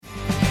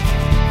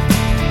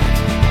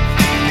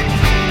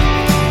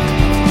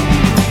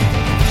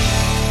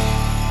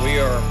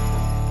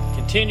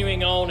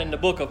Continuing on in the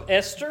book of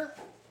Esther,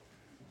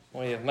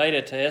 we have made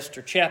it to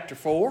Esther chapter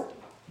 4.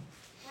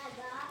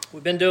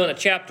 We've been doing a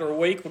chapter a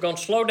week. We're going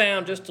to slow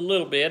down just a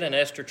little bit in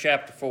Esther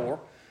chapter 4.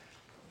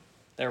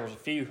 There was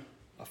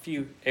a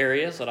few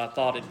areas that I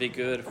thought it'd be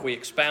good if we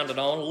expounded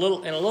on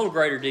in a little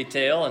greater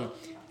detail in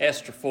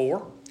Esther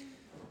 4.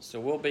 So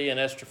we'll be in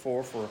Esther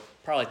 4 for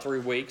probably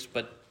 3 weeks,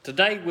 but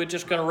today we're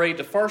just going to read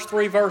the first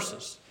 3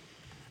 verses.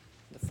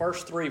 The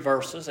first 3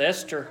 verses,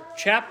 Esther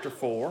chapter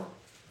 4.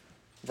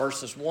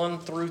 Verses 1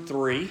 through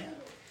 3.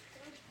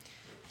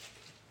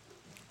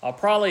 I'll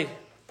probably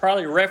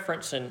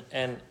reference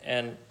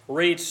and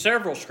read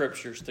several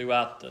scriptures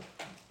throughout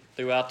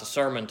the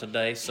sermon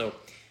today. So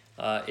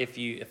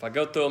if I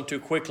go through them too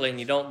quickly and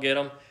you don't get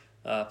them,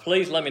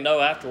 please let me know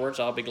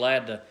afterwards. I'll be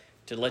glad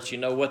to let you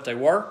know what they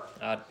were.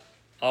 I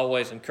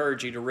always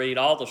encourage you to read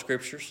all the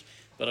scriptures,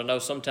 but I know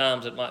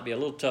sometimes it might be a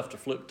little tough to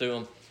flip through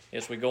them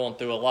as we're going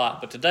through a lot.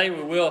 But today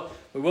we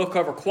will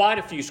cover quite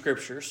a few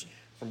scriptures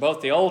from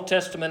both the Old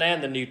Testament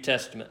and the New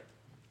Testament.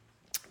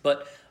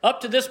 But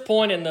up to this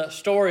point in the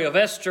story of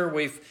Esther,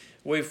 we've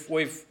got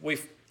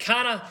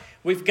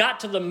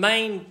to the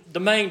main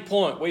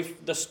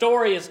point. The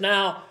story is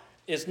now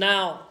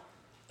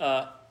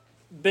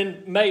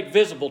been made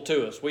visible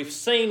to us. We've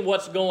seen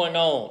what's going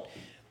on.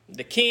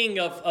 The king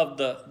of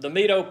the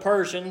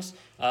Medo-Persians,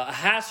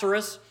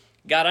 Ahasuerus,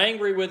 got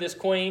angry with his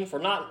queen for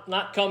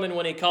not coming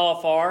when he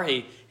called for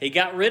her. He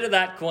got rid of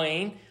that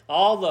queen.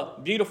 All the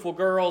beautiful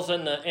girls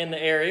in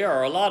the area,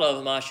 or a lot of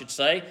them I should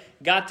say,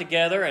 got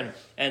together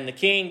and the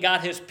king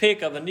got his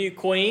pick of a new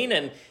queen,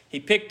 and he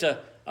picked a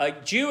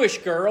Jewish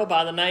girl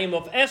by the name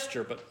of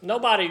Esther. But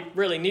nobody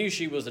really knew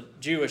she was a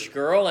Jewish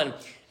girl, and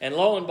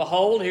lo and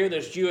behold, here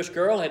this Jewish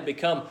girl had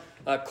become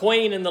a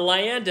queen in the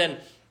land, and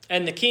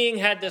the king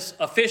had this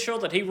official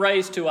that he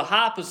raised to a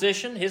high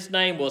position. His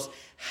name was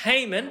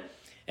Haman.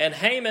 And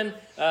Haman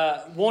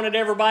wanted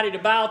everybody to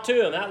bow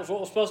to him. That was what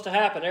was supposed to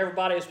happen.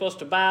 Everybody was supposed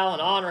to bow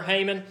and honor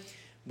Haman.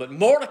 But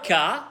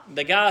Mordecai,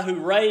 the guy who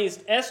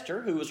raised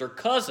Esther, who was her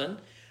cousin,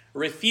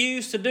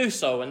 refused to do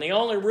so. And the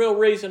only real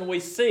reason we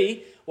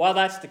see why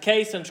that's the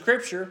case in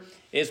Scripture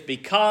is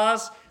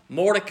because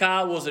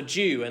Mordecai was a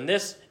Jew. And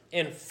this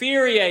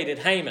infuriated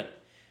Haman,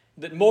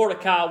 that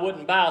Mordecai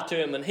wouldn't bow to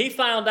him. And he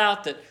found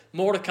out that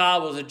Mordecai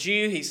was a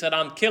Jew. He said,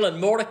 I'm killing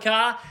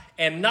Mordecai.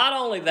 And not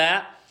only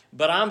that,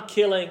 but I'm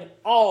killing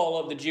all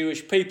of the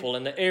Jewish people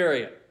in the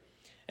area.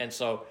 And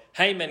so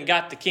Haman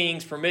got the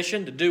king's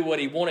permission to do what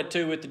he wanted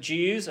to with the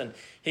Jews, and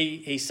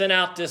he sent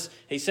out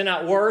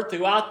word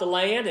throughout the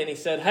land, and he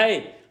said,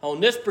 hey,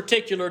 on this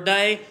particular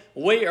day,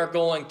 we are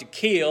going to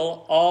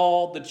kill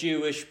all the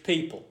Jewish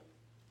people.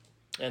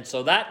 And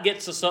so that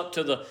gets us up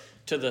to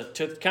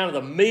kind of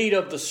the meat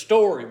of the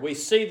story. We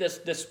see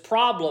this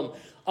problem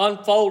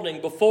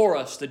unfolding before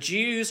us. The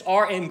Jews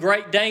are in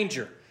great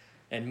danger.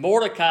 And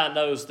Mordecai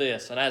knows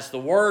this. And as the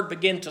word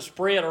began to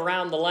spread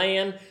around the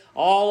land,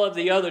 all of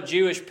the other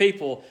Jewish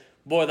people,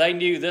 boy, they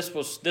knew this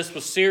was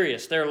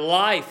serious. Their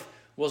life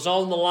was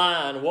on the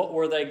line. What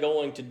were they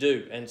going to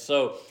do? And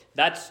so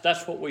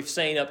that's what we've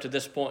seen up to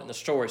this point in the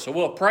story. So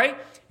we'll pray,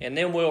 and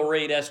then we'll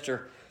read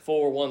Esther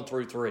 4, 1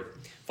 through 3.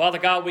 Father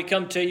God, we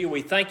come to you.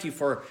 We thank you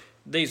for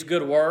these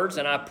good words,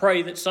 and I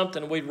pray that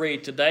something we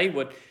read today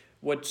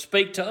would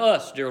speak to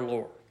us, dear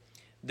Lord.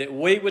 That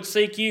we would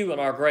seek you in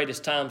our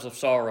greatest times of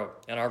sorrow,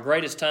 and our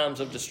greatest times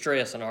of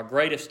distress, and our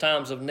greatest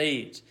times of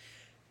needs.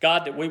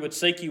 God, that we would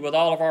seek you with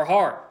all of our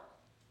heart.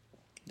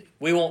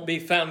 We won't be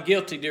found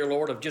guilty, dear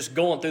Lord, of just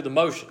going through the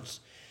motions,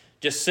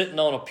 just sitting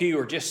on a pew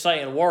or just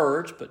saying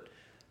words, but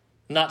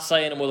not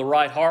saying them with a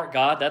right heart,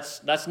 God.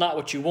 That's not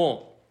what you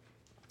want.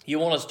 You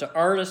want us to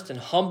earnest and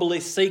humbly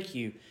seek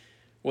you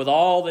with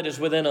all that is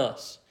within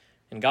us.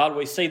 And God,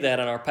 we see that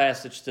in our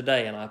passage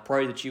today, and I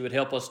pray that you would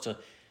help us to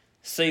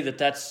see that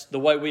that's the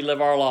way we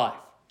live our life.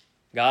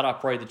 God, I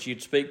pray that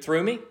you'd speak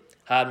through me,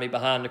 hide me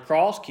behind the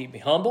cross, keep me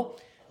humble.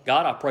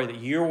 God, I pray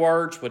that your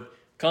words would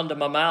come to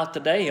my mouth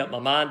today, help my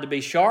mind to be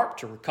sharp,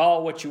 to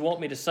recall what you want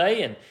me to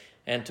say,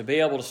 and to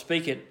be able to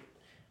speak it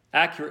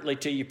accurately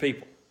to your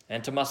people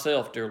and to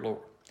myself, dear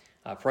Lord.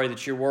 I pray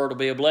that your word will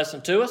be a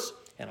blessing to us,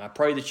 and I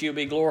pray that you'll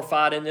be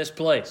glorified in this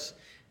place.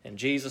 In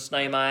Jesus'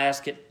 name I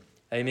ask it.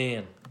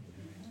 Amen.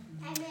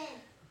 Amen.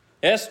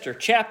 Esther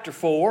chapter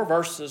 4,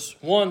 verses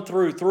 1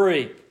 through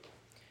 3.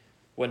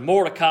 When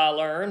Mordecai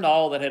learned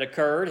all that had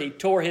occurred, he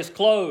tore his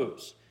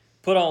clothes,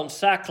 put on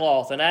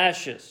sackcloth and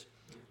ashes,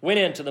 went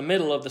into the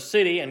middle of the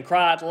city and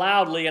cried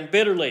loudly and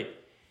bitterly.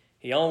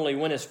 He only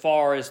went as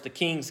far as the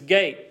king's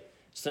gate,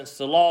 since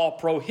the law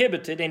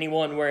prohibited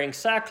anyone wearing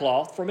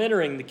sackcloth from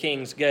entering the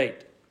king's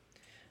gate.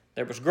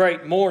 There was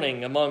great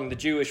mourning among the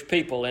Jewish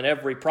people in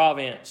every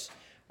province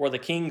where the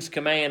king's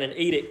command and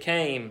edict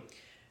came.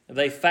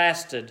 They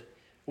fasted,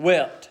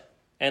 wept,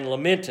 and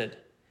lamented,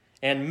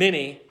 and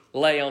many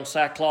lay on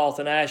sackcloth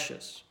and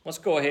ashes. Let's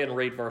go ahead and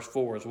read verse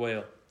 4 as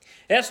well.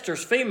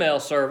 Esther's female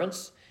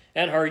servants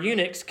and her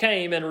eunuchs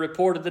came and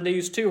reported the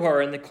news to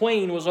her, and the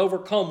queen was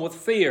overcome with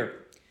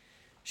fear.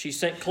 She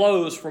sent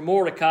clothes for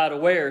Mordecai to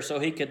wear so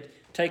he could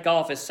take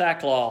off his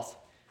sackcloth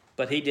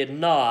but he did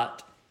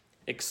not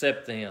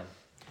accept them.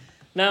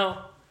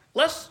 Now,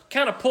 let's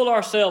kind of pull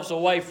ourselves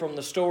away from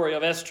the story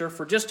of Esther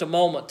for just a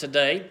moment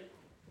today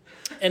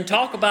and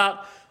talk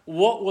about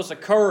what was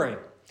occurring.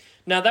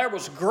 Now, there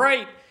was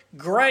great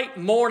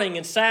mourning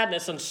and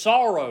sadness and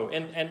sorrow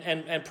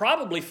and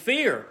probably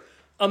fear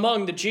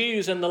among the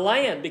Jews in the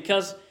land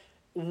because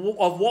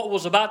of what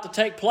was about to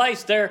take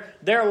place.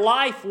 Their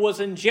life was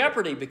in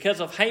jeopardy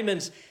because of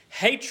Haman's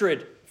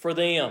hatred for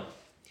them.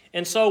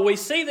 And so we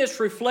see this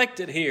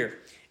reflected here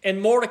in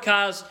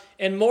Mordecai's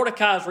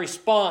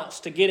response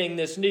to getting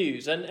this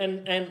news.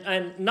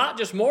 And not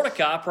just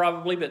Mordecai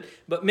probably,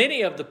 but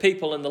many of the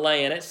people in the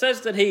land. It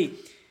says that he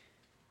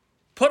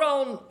put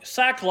on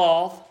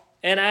sackcloth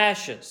and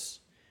ashes.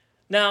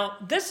 Now,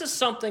 this is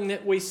something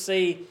that we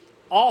see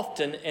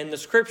often in the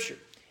Scripture.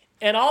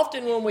 And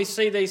often when we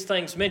see these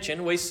things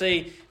mentioned, we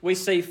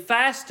see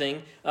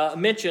fasting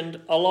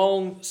mentioned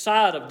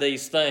alongside of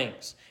these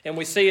things. And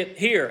we see it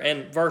here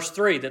in verse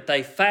 3, that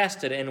they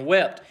fasted and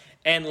wept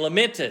and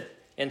lamented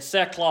in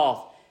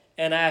sackcloth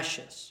and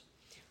ashes.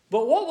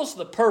 But what was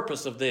the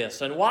purpose of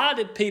this? And why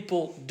did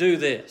people do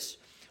this?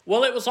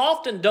 Well, it was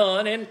often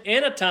done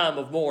in a time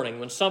of mourning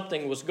when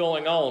something was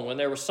going on, when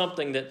there was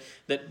something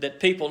that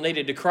people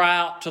needed to cry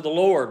out to the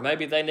Lord.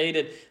 Maybe they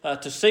needed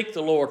to seek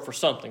the Lord for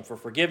something, for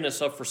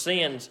forgiveness of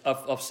sins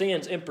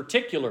in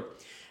particular.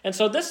 And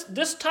so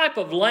this type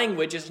of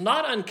language is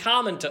not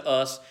uncommon to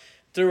us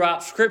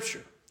throughout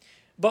Scripture.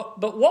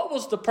 But what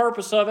was the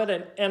purpose of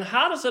it, and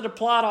how does it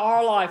apply to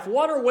our life?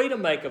 What are we to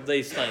make of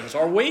these things?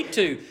 Are we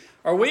to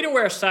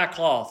wear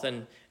sackcloth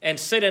and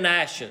sit in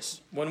ashes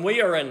when we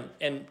are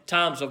in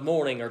times of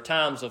mourning or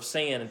times of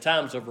sin and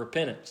times of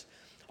repentance?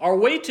 Are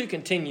we to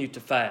continue to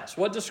fast?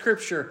 What does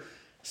Scripture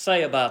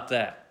say about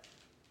that?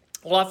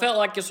 Well, I felt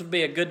like this would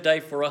be a good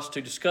day for us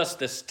to discuss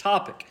this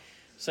topic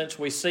since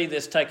we see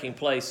this taking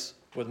place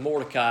with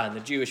Mordecai and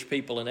the Jewish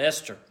people in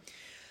Esther.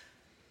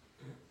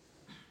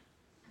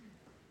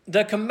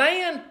 The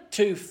command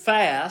to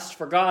fast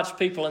for God's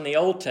people in the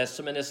Old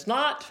Testament is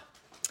not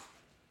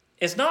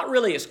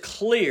really as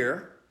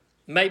clear,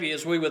 maybe,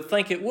 as we would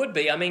think it would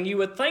be. I mean, you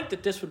would think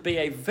that this would be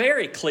a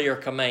very clear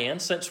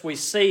command since we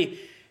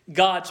see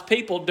God's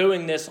people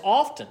doing this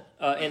often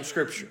in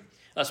Scripture,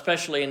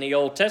 especially in the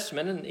Old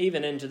Testament and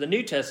even into the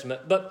New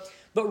Testament.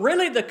 But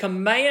really the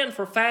command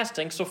for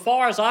fasting, so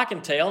far as I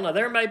can tell, now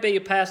there may be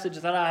a passage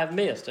that I have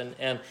missed,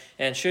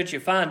 and should you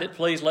find it,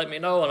 please let me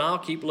know and I'll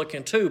keep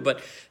looking too.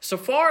 But so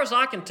far as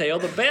I can tell,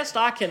 the best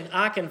I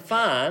can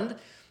find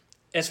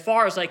as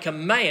far as a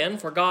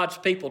command for God's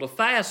people to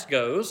fast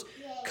goes,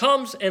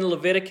 comes in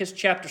Leviticus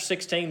chapter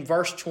 16,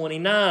 verse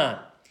 29.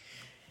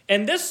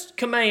 And this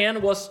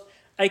command was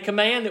a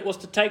command that was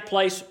to take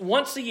place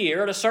once a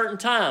year at a certain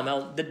time,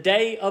 on the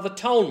Day of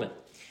Atonement.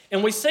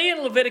 And we see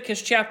in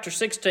Leviticus chapter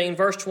 16,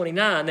 verse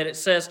 29, that it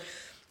says,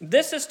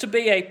 "This is to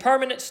be a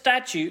permanent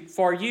statute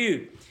for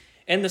you.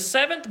 In the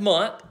 7th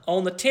month,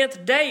 on the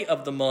 10th day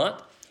of the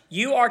month,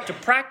 you are to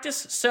practice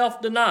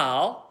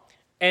self-denial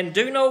and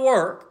do no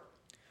work,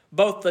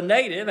 both the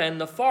native and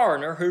the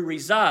foreigner who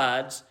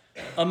resides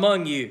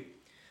among you."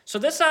 So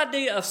this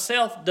idea of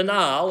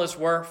self-denial is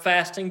where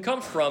fasting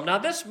comes from. Now,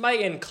 this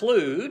may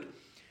include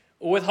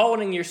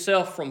withholding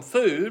yourself from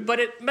food,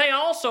 but it may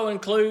also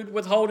include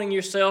withholding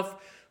yourself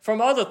from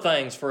other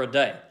things for a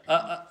day.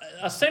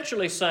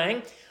 Essentially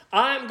saying,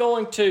 I'm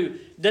going to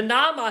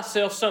deny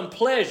myself some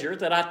pleasure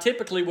that I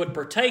typically would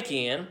partake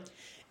in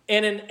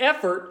an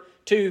effort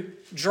to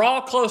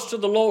draw close to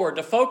the Lord,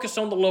 to focus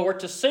on the Lord,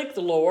 to seek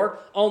the Lord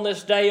on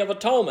this Day of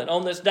Atonement,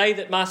 on this day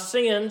that my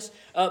sins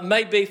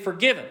may be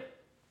forgiven.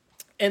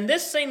 And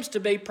this seems to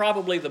be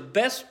probably the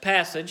best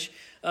passage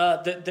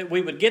that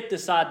we would get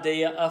this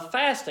idea of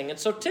fasting. And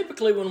so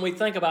typically when we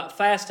think about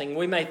fasting,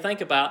 we may think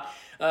about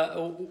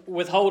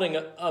withholding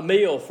a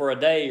meal for a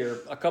day or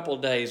a couple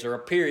of days or a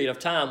period of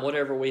time,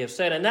 whatever we have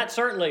said. And that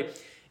certainly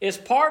is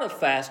part of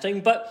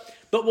fasting. But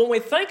when we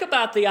think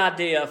about the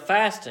idea of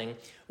fasting,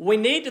 we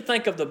need to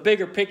think of the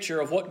bigger picture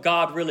of what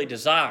God really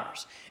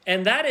desires.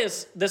 And that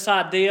is this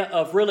idea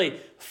of really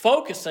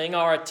focusing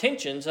our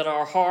attentions and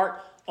our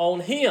heart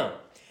on Him.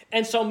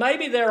 And so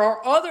maybe there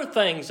are other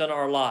things in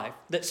our life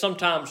that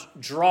sometimes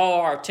draw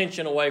our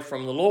attention away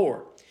from the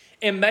Lord.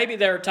 And maybe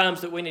there are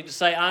times that we need to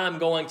say, I'm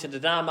going to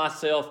deny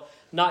myself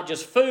not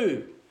just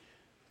food.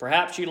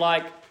 Perhaps you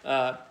like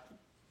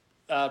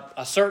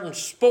a certain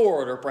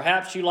sport, or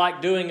perhaps you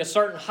like doing a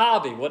certain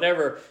hobby,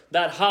 whatever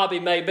that hobby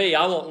may be.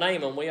 I won't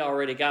name them. We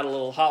already got a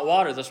little hot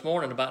water this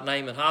morning about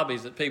naming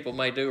hobbies that people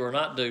may do or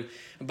not do.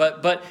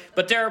 But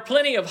there are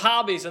plenty of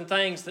hobbies and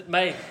things that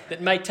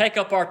may take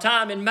up our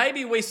time. And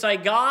maybe we say,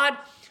 God,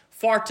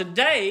 for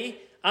today,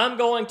 I'm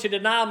going to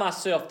deny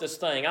myself this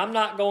thing. I'm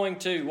not going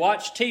to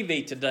watch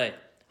TV today.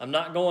 I'm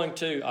not going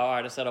to, all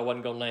right, I said I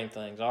wasn't going to name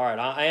things. All right,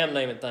 I am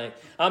naming things.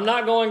 I'm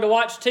not going to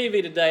watch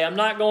TV today. I'm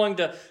not going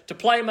to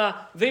play my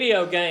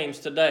video games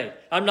today.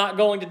 I'm not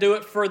going to do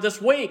it for this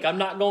week. I'm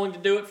not going to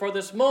do it for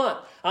this month.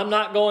 I'm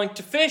not going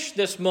to fish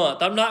this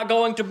month. I'm not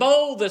going to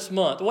bowl this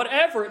month.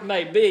 Whatever it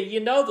may be, you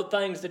know the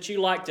things that you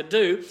like to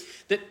do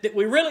that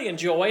we really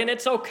enjoy, and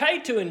it's okay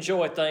to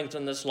enjoy things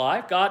in this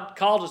life. God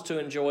called us to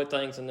enjoy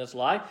things in this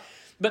life.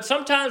 But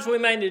sometimes we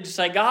may need to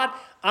say, God,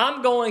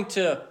 I'm going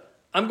to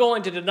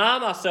deny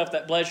myself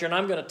that pleasure, and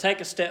I'm going to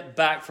take a step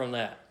back from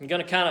that. I'm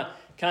going to kind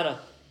of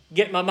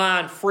get my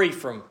mind free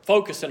from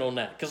focusing on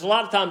that. Because a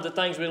lot of times the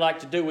things we like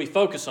to do, we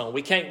focus on.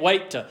 We can't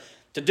wait to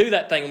do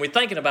that thing, and we're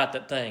thinking about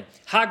that thing.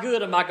 How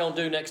good am I going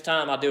to do next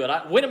time I do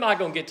it? When am I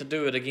going to get to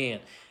do it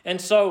again?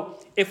 And so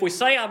if we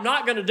say, I'm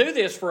not going to do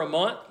this for a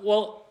month,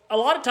 well, a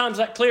lot of times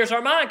that clears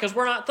our mind because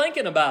we're not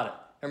thinking about it.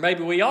 Or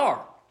maybe we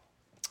are.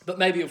 But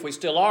maybe if we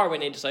still are, we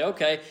need to say,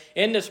 okay,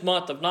 in this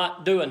month of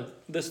not doing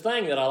this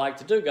thing that I like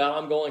to do, God,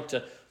 I'm going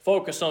to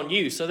focus on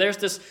you. So there's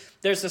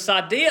this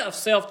idea of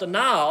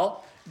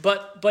self-denial,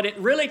 but it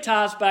really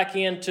ties back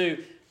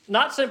into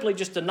not simply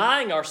just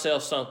denying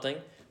ourselves something,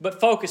 but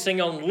focusing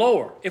on the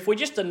Lord. If we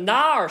just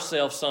deny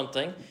ourselves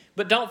something,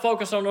 but don't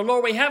focus on the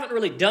Lord, we haven't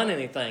really done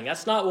anything.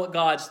 That's not what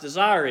God's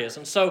desire is.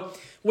 And so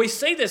we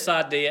see this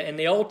idea in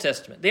the Old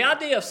Testament. The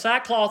idea of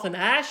sackcloth and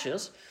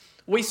ashes,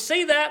 we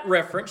see that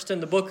referenced in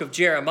the book of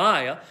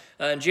Jeremiah.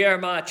 In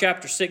Jeremiah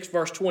chapter 6,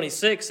 verse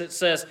 26, it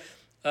says,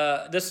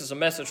 this is a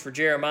message for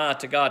Jeremiah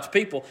to God's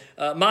people.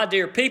 My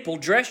dear people,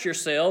 dress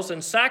yourselves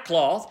in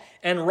sackcloth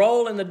and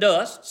roll in the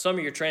dust. Some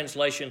of your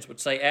translations would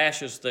say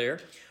ashes there.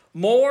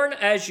 Mourn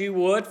as you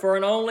would for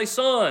an only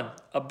son,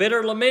 a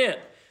bitter lament,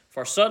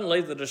 for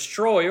suddenly the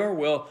destroyer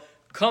will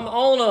come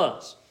on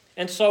us.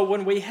 And so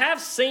when we have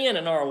sin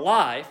in our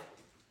life,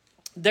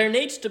 there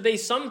needs to be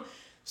some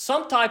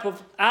type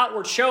of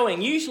outward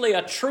showing. Usually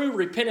a true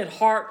repentant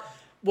heart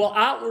will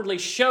outwardly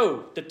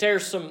show that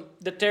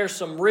there's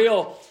some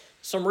real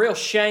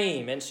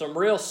shame and some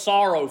real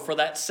sorrow for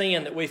that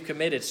sin that we've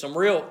committed, some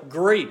real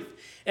grief.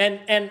 And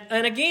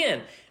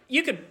again,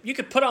 you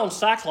could put on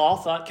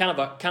sackcloth, kind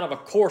of a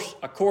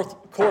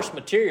coarse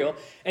material,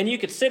 and you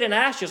could sit in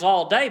ashes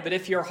all day. But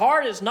if your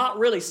heart is not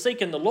really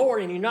seeking the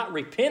Lord and you're not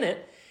repentant,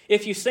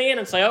 if you sin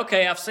and say,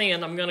 okay, I've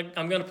sinned, I'm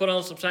gonna put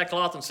on some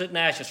sackcloth and sit in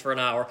ashes for an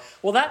hour.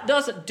 Well, that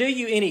doesn't do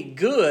you any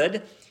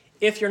good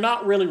if you're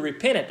not really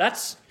repentant.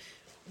 That's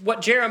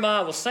what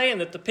Jeremiah was saying,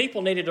 that the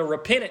people needed a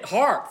repentant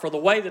heart for the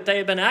way that they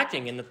had been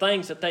acting and the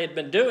things that they had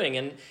been doing.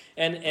 And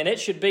it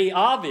should be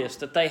obvious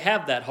that they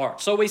have that heart.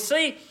 So we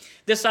see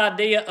this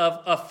idea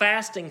of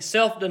fasting,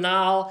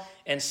 self-denial,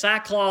 and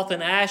sackcloth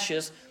and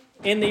ashes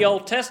in the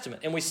Old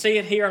Testament. And we see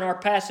it here in our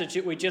passage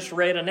that we just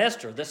read in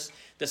Esther, this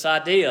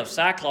idea of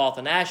sackcloth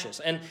and ashes.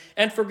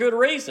 And for good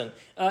reason.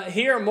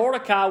 Here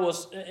Mordecai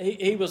was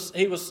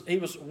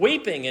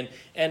weeping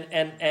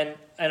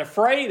and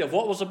afraid of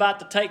what was about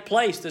to take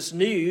place, this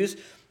news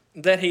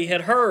that he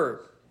had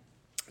heard.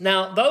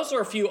 Now, those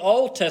are a few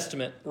Old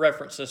Testament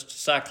references to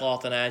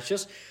sackcloth and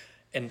ashes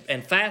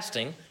and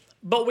fasting.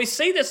 But we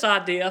see this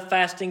idea of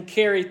fasting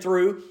carried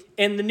through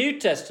in the New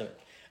Testament.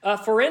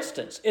 For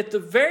instance, at the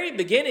very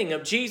beginning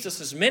of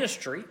Jesus'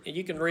 ministry, and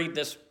you can read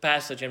this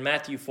passage in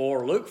Matthew 4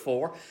 or Luke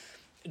 4,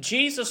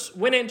 Jesus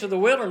went into the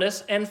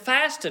wilderness and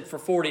fasted for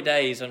 40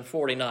 days and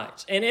 40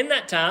 nights. And in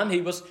that time, he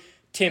was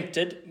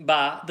tempted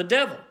by the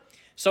devil.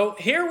 So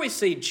here we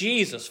see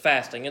Jesus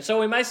fasting. And so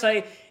we may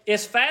say,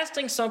 is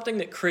fasting something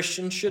that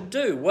Christians should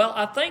do? Well,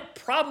 I think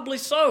probably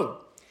so,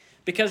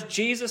 because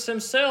Jesus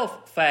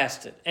himself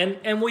fasted.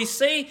 And we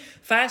see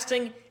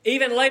fasting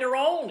even later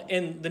on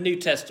in the New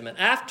Testament,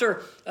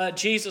 after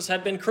Jesus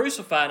had been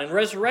crucified and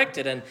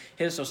resurrected, and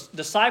his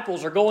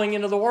disciples are going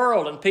into the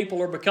world and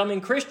people are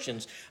becoming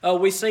Christians.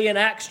 We see in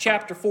Acts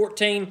chapter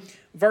 14,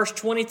 verse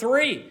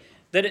 23,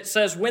 that it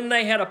says, when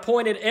they had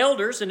appointed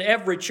elders in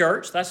every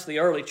church, that's the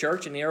early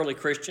church and the early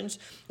Christians,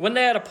 when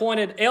they had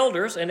appointed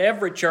elders in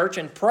every church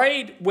and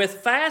prayed with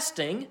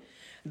fasting,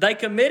 they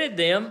committed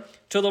them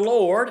to the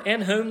Lord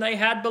in whom they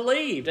had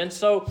believed. And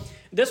so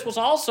this was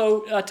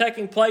also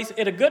taking place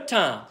at a good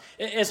time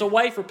as a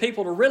way for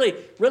people to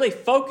really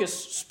focus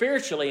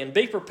spiritually and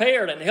be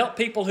prepared and help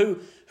people who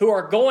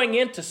are going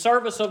into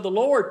service of the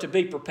Lord to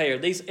be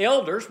prepared. These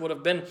elders would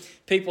have been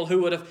people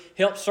who would have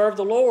helped serve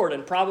the Lord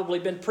and probably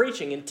been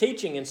preaching and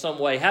teaching in some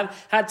way, have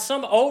had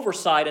some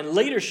oversight and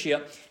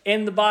leadership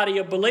in the body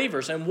of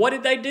believers. And what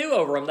did they do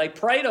over them? They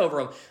prayed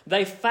over them.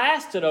 They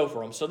fasted over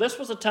them. So this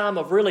was a time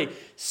of really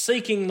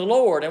seeking the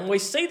Lord. And we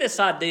see this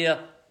idea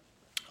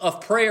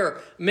of prayer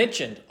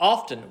mentioned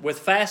often with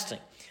fasting.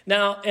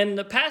 Now, in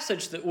the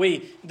passage that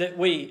we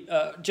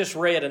just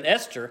read in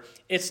Esther,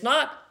 it's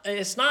not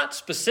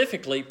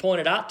specifically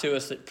pointed out to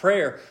us that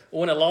prayer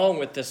went along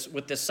with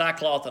this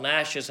sackcloth and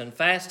ashes and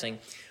fasting,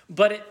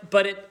 but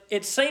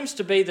it seems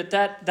to be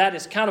that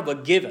is kind of a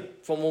given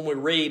from when we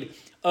read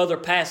other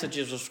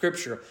passages of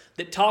Scripture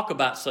that talk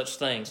about such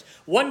things.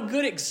 One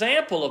good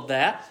example of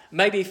that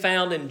may be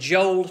found in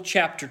Joel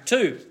chapter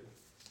 2.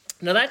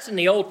 Now that's in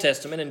the Old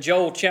Testament in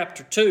Joel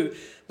chapter 2.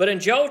 But in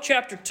Joel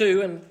chapter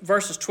 2 and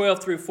verses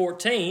 12 through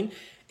 14,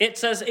 it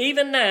says,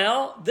 "Even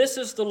now, this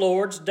is the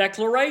Lord's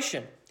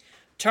declaration.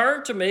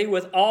 Turn to me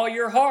with all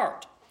your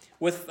heart,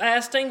 with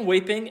fasting,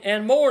 weeping,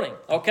 and mourning."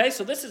 Okay,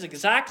 so this is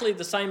exactly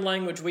the same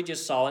language we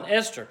just saw in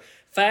Esther.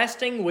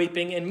 Fasting,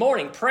 weeping, and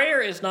mourning.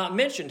 Prayer is not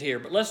mentioned here,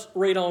 but let's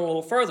read on a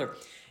little further.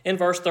 In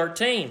verse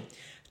 13,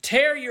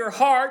 "Tear your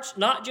hearts,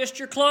 not just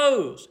your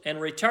clothes, and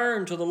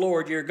return to the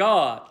Lord your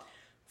God.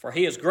 For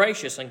he is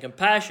gracious and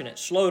compassionate,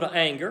 slow to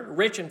anger,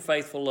 rich in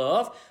faithful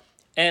love,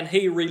 and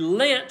he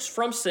relents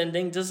from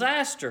sending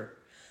disaster.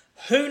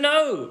 Who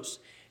knows?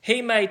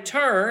 He may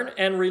turn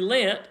and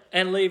relent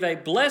and leave a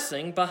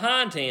blessing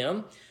behind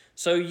him,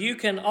 so you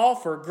can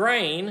offer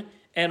grain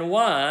and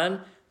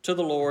wine to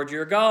the Lord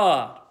your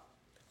God."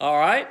 All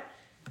right?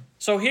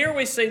 So here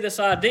we see this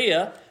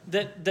idea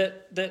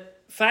that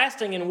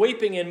fasting and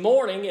weeping and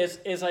mourning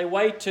is a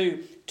way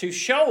to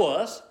show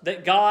us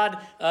that God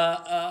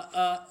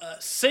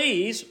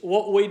sees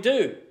what we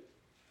do.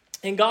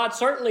 And God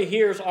certainly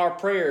hears our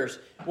prayers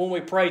when we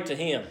pray to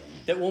Him.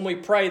 That when we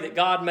pray that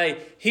God may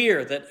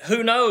hear, that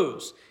who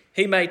knows,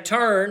 He may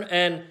turn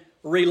and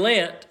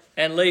relent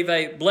and leave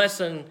a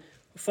blessing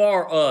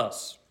for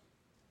us.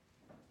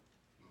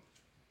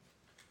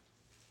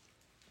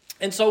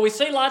 And so we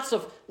see lots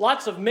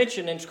of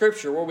mention in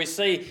Scripture where we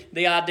see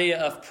the idea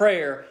of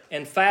prayer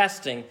and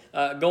fasting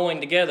going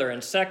together,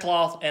 and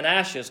sackcloth and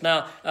ashes.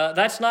 Now,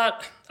 that's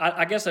not,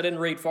 I guess I didn't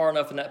read far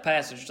enough in that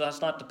passage.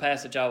 That's not the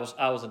passage I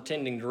was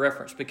intending to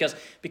reference,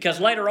 because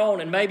later on,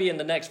 and maybe in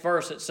the next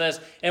verse, it says,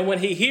 "And when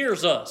He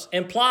hears us,"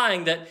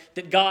 implying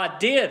that God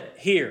did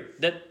hear.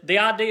 That the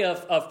idea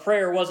of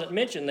prayer wasn't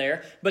mentioned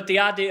there, but the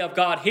idea of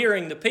God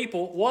hearing the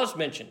people was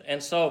mentioned.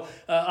 And so,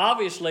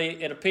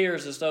 obviously, it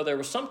appears as though there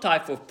was some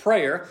type of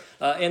prayer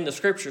in the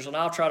Scriptures, and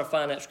I'll try to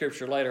find that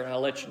Scripture later, and I'll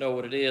let you know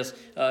what it is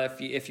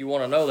if you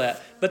want to know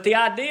that. But the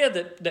idea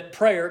that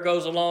prayer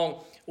goes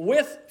along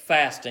with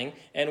fasting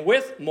and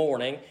with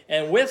mourning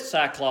and with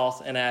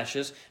sackcloth and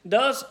ashes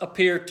does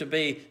appear to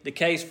be the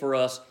case for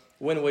us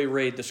when we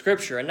read the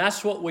Scripture. And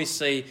that's what we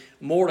see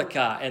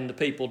Mordecai and the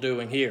people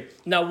doing here.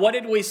 Now, what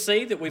did we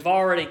see that we've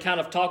already kind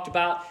of talked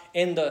about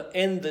in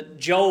the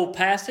Joel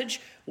passage?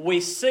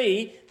 We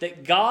see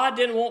that God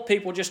didn't want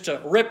people just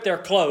to rip their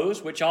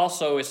clothes, which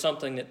also is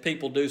something that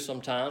people do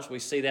sometimes. We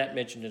see that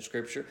mentioned in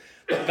Scripture.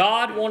 But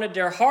God wanted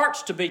their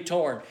hearts to be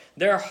torn,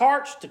 their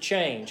hearts to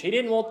change. He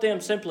didn't want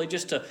them simply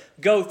just to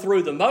go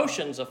through the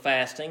motions of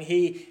fasting.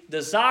 He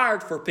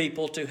desired for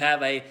people to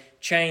have a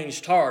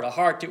changed heart, a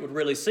heart that would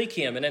really seek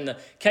Him. And in the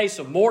case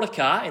of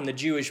Mordecai and the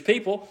Jewish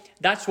people,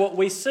 that's what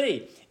we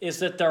see, is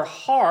that their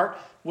heart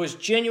was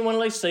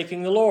genuinely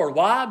seeking the Lord.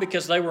 Why?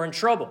 Because they were in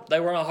trouble. They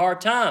were in a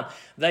hard time.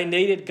 They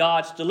needed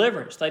God's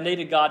deliverance. They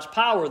needed God's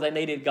power. They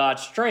needed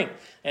God's strength.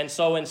 And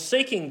so in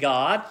seeking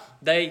God,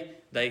 they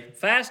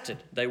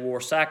fasted. They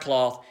wore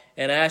sackcloth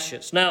and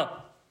ashes.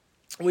 Now,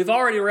 we've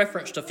already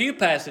referenced a few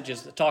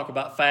passages that talk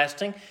about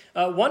fasting.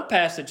 One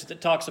passage that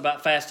talks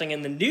about fasting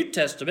in the New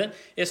Testament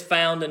is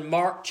found in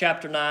Mark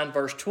chapter 9,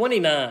 verse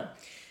 29.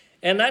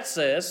 And that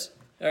says,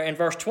 in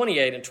verse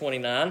 28 and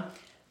 29,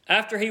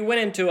 "After He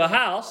went into a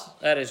house,"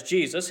 that is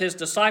Jesus, "His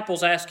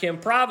disciples asked Him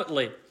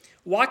privately,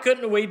 'Why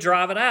couldn't we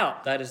drive it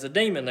out?'" That is the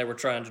demon they were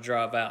trying to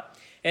drive out.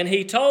 "And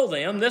He told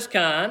them, 'This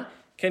kind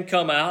can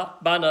come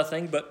out by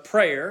nothing but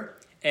prayer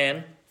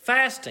and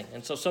fasting.'"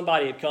 And so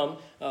somebody had come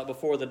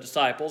before the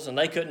disciples, and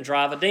they couldn't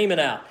drive a demon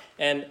out.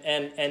 And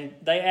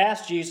they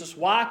asked Jesus,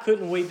 "Why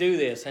couldn't we do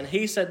this?" And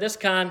He said, "This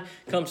kind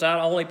comes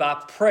out only by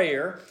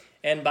prayer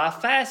and by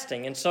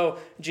fasting." And so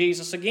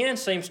Jesus again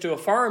seems to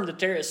affirm that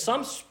there is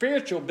some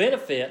spiritual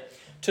benefit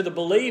to the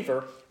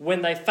believer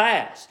when they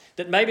fast.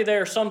 That maybe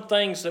there are some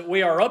things that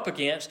we are up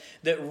against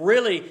that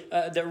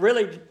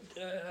really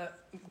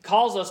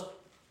cause us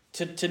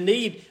to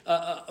need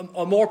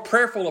a more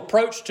prayerful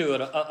approach to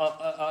it,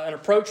 an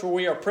approach where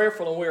we are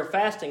prayerful and we are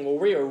fasting, where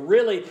we are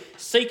really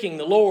seeking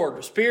the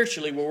Lord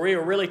spiritually, where we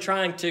are really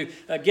trying to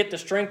get the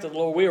strength of the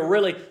Lord. We are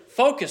really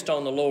focused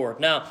on the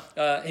Lord. Now,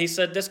 He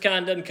said this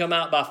kind doesn't come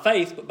out by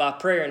faith, but by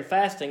prayer and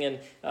fasting. And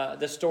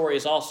this story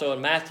is also in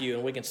Matthew,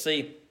 and we can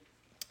see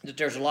that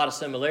there's a lot of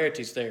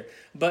similarities there.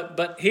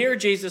 But here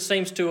Jesus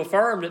seems to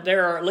affirm that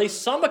there are at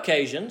least some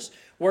occasions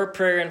where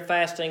prayer and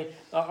fasting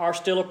are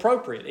still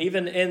appropriate,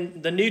 even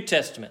in the New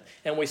Testament.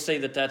 And we see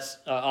that that's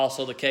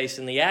also the case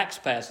in the Acts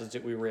passage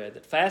that we read,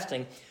 that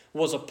fasting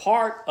was a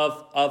part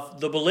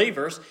of the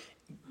believers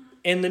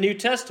in the New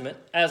Testament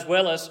as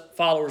well as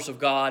followers of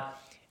God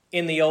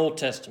in the Old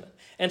Testament.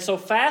 And so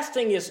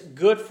fasting is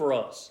good for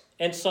us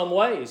in some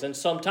ways and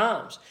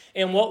sometimes.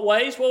 In what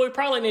ways? Well, we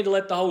probably need to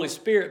let the Holy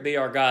Spirit be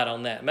our guide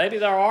on that. Maybe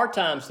there are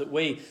times that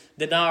we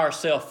deny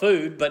ourselves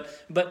food,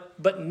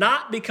 but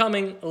not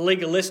becoming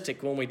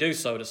legalistic when we do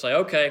so, to say,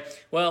 okay,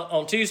 well,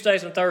 on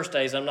Tuesdays and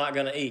Thursdays, I'm not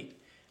going to eat.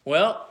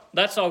 Well,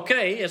 that's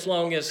okay as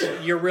long as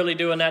you're really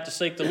doing that to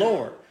seek the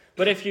Lord.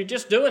 But if you're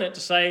just doing it to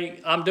say,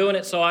 I'm doing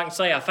it so I can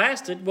say I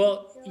fasted,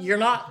 well, you're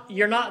not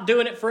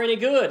doing it for any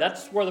good.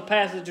 That's where the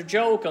passage of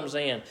Joel comes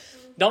in.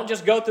 Don't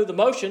just go through the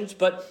motions,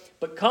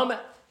 but come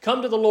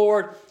to the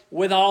Lord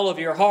with all of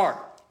your heart.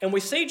 And we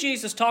see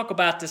Jesus talk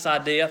about this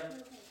idea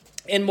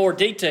in more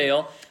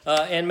detail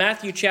in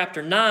Matthew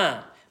chapter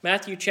 9.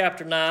 Matthew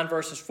chapter 9,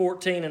 verses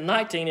 14 and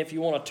 19. If you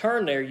want to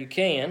turn there, you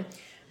can.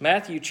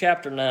 Matthew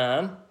chapter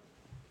 9,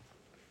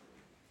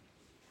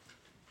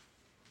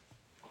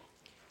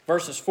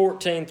 verses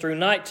 14 through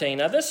 19.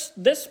 Now,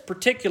 this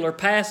particular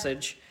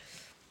passage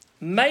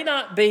may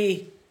not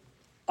be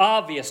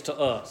obvious to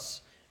us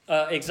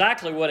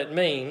exactly what it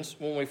means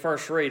when we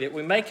first read it.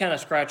 We may kind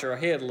of scratch our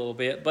head a little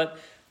bit, but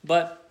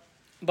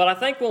I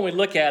think when we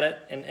look at it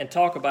and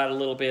talk about it a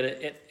little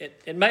bit,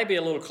 it may be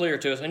a little clearer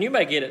to us, and you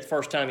may get it the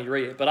first time you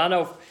read it. But I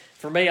know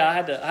for me, I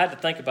had to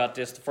think about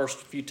this the first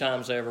few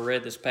times I ever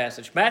read this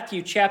passage.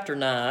 Matthew chapter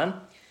 9,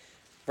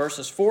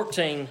 verses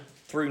 14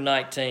 through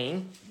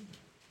 19.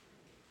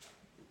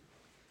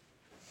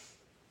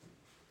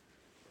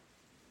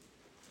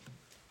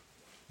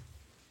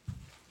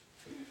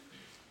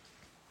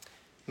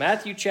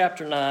 Matthew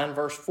chapter 9,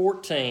 verse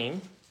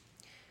 14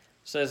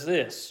 says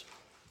this.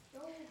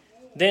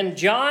 Then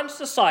John's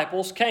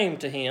disciples came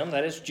to him,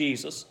 that is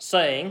Jesus,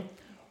 saying,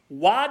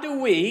 Why do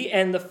we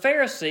and the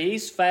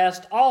Pharisees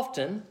fast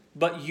often,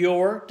 but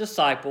your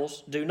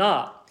disciples do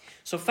not?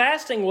 So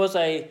fasting was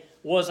a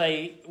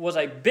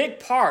big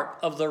part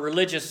of the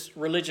religious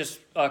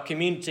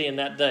community in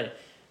that day.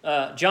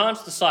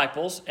 John's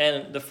disciples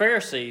and the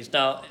Pharisees,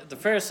 now the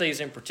Pharisees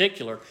in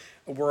particular,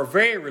 were a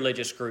very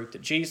religious group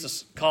that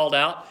Jesus called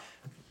out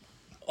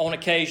on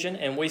occasion,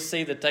 and we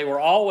see that they were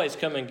always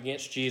coming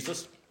against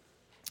Jesus,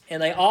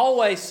 and they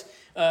always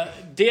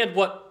did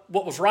what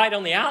was right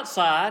on the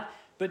outside,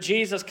 but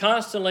Jesus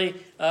constantly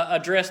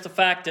addressed the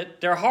fact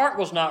that their heart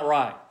was not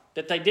right,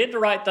 that they did the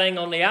right thing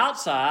on the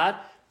outside,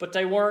 but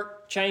they weren't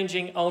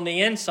changing on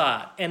the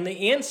inside, and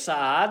the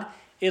inside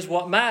is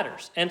what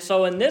matters. And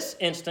so in this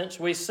instance,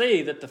 we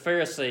see that the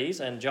Pharisees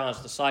and John's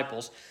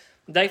disciples,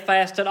 they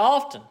fasted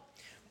often.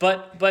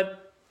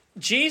 But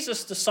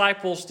Jesus'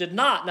 disciples did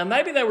not. Now,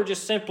 maybe they were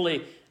just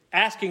simply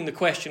asking the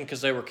question because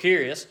they were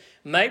curious.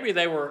 Maybe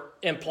they were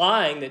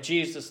implying that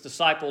Jesus'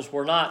 disciples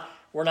were not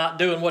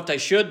doing what they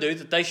should do,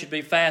 that they should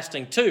be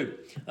fasting too.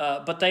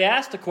 But they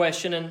asked the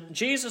question, and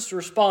Jesus'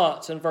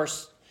 response in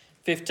verse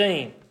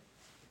 15,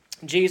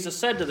 Jesus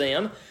said to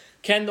them,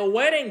 Can the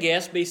wedding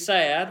guests be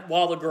sad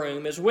while the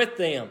groom is with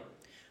them?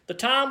 The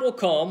time will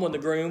come when the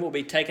groom will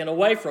be taken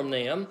away from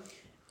them,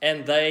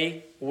 and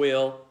they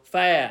will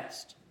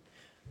fast.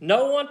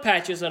 No one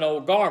patches an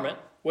old garment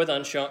with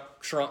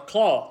unshrunk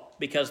cloth,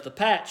 because the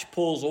patch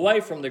pulls away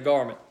from the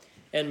garment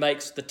and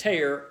makes the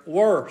tear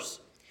worse.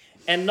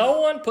 And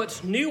no one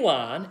puts new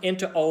wine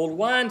into old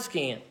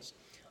wineskins.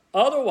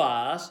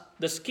 Otherwise,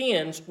 the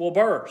skins will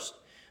burst.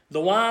 The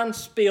wine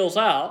spills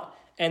out,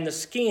 and the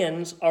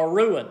skins are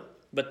ruined.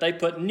 But they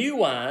put new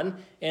wine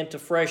into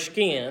fresh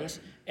skins,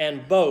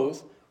 and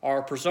both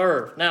are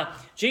preserved. Now,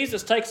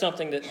 Jesus takes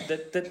something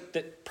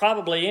that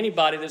probably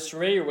anybody that's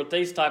familiar with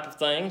these type of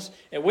things,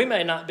 and we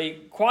may not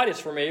be quite as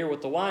familiar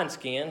with the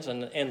wineskins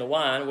and the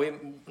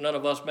wine. None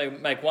of us may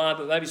make wine,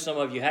 but maybe some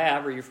of you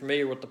have, or you're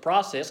familiar with the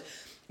process.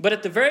 But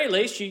at the very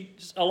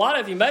least, a lot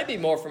of you may be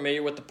more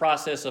familiar with the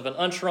process of an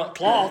unshrunk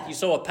cloth. You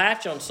sew a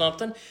patch on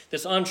something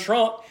that's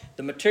unshrunk.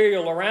 The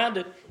material around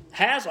it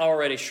has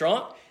already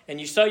shrunk,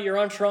 and you sew your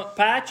unshrunk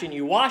patch and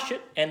you wash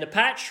it, and the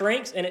patch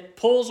shrinks and it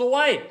pulls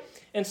away.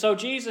 And so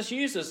Jesus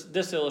uses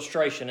this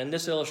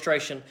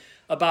illustration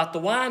about the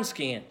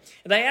wineskin.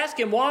 And they ask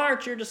him, why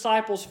aren't your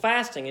disciples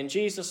fasting? And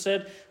Jesus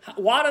said,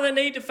 why do they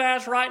need to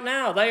fast right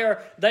now? They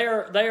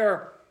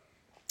are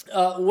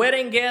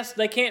wedding guests.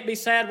 They can't be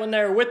sad when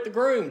they're with the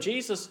groom.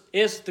 Jesus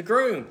is the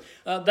groom.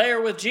 They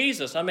are with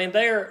Jesus. I mean,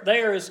 they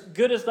are as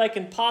good as they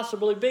can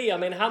possibly be. I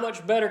mean, how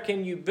much better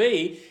can you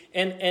be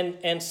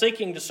and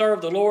seeking to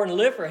serve the Lord and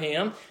live for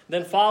Him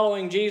than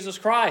following Jesus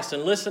Christ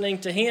and listening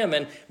to Him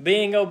and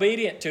being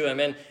obedient to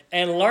Him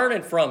and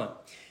learning from Him?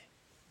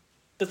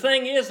 The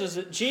thing is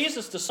that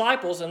Jesus'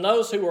 disciples and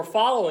those who were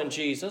following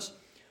Jesus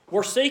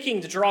were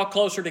seeking to draw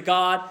closer to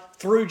God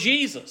through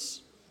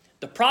Jesus.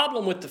 The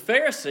problem with the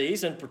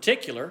Pharisees in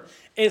particular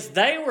is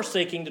they were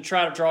seeking to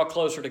try to draw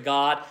closer to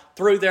God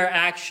through their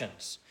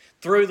actions,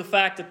 through the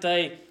fact that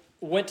they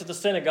went to the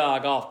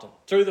synagogue often,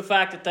 through the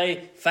fact that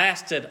they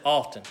fasted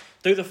often,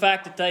 through the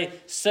fact that they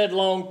said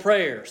long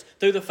prayers,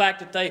 through the fact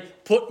that they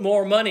put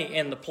more money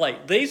in the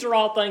plate. These are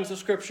all things the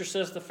Scripture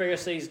says the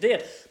Pharisees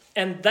did.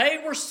 And they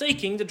were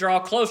seeking to draw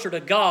closer to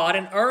God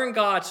and earn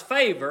God's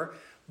favor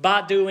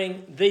by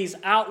doing these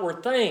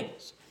outward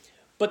things.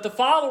 But the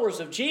followers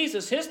of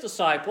Jesus, His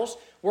disciples,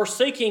 were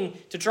seeking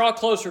to draw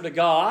closer to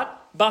God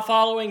by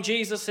following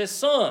Jesus, His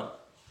Son.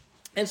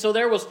 And so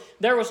there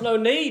was no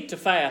need to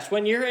fast.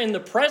 When you're in the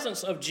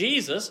presence of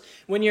Jesus,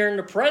 when you're in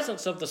the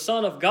presence of the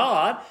Son of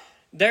God,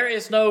 there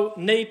is no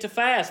need to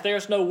fast.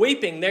 There's no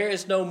weeping. There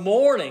is no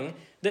mourning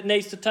that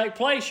needs to take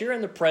place. You're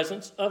in the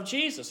presence of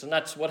Jesus, and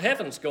that's what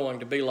heaven's going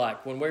to be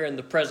like when we're in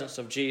the presence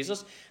of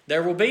Jesus.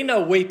 There will be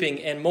no weeping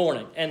and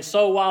mourning. And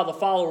so while the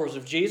followers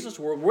of Jesus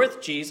were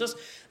with Jesus,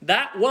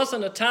 that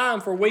wasn't a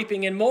time for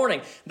weeping and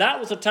mourning. That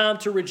was a time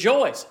to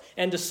rejoice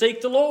and to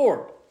seek the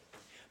Lord.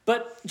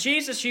 But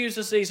Jesus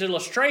uses these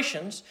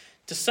illustrations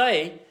to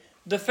say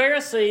the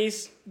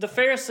Pharisees,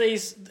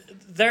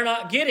 they're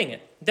not getting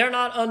it. They're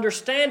not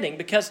understanding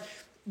because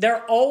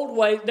their old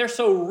way, they're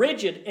so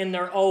rigid in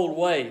their old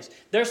ways.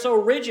 They're so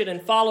rigid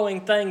in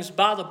following things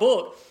by the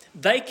book,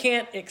 they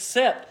can't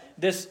accept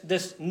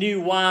this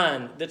new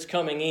wine that's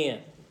coming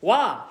in.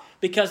 Why?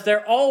 Because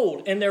they're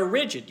old and they're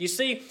rigid. You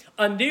see,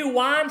 a new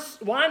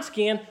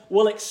wineskin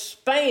will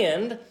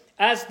expand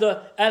as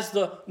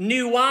the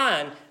new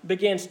wine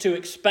begins to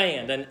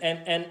expand,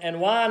 and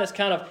wine is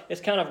kind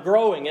of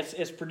growing.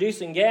 It's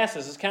producing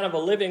gases. It's kind of a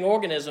living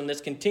organism that's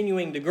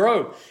continuing to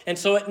grow, and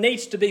so it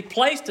needs to be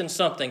placed in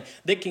something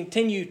that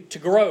continue to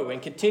grow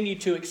and continue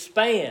to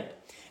expand.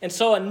 And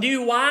so a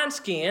new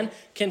wineskin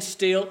can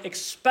still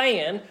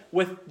expand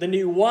with the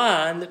new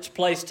wine that's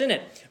placed in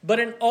it, but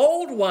an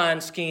old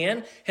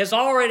wineskin has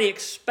already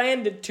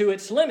expanded to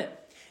its limit.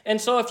 And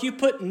so if you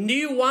put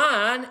new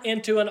wine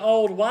into an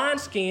old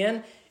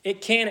wineskin, it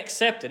can't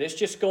accept it. It's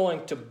just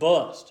going to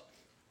bust.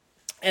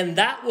 And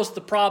that was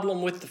the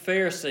problem with the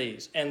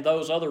Pharisees and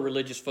those other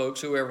religious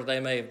folks, whoever they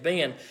may have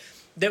been,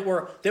 that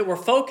were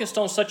focused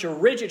on such a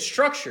rigid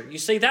structure. You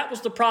see, that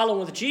was the problem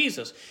with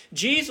Jesus.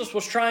 Jesus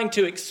was trying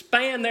to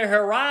expand their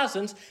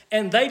horizons,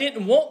 and they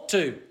didn't want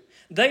to.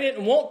 They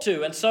didn't want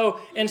to. And so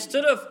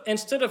instead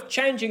of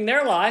changing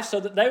their life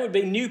so that they would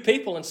be new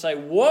people and say,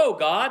 "Whoa,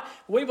 God,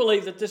 we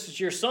believe that this is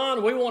your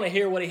son. We want to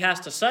hear what he has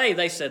to say,"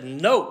 they said,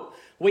 "No,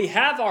 we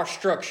have our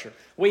structure.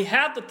 We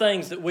have the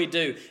things that we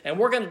do, and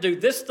we're going to do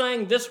this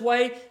thing this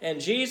way,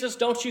 and Jesus,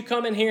 don't you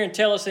come in here and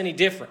tell us any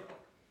different."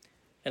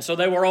 And so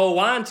they were old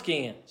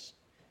wineskins.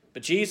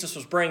 But Jesus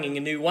was bringing a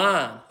new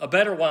wine, a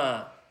better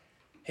wine.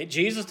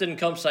 Jesus didn't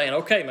come saying,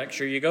 "Okay, make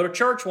sure you go to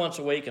church once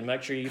a week and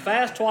make sure you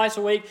fast twice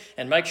a week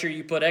and make sure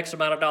you put X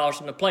amount of dollars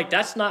in the plate."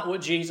 That's not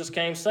what Jesus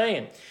came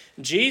saying.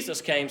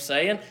 Jesus came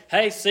saying,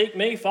 "Hey, seek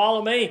me,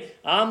 follow me.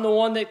 I'm the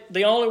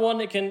only one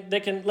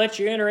that can let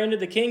you enter into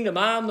the kingdom.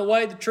 I'm the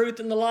way, the truth,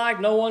 and the life.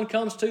 No one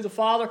comes to the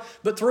Father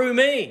but through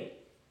me."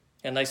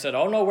 And they said,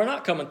 "Oh no, we're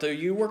not coming through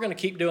you. We're going to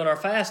keep doing our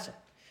fasting."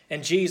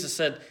 And Jesus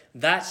said,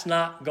 "That's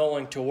not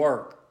going to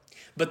work."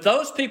 But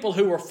those people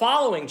who were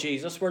following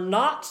Jesus were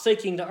not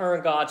seeking to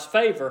earn God's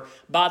favor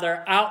by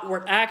their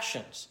outward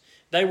actions.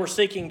 They were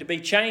seeking to be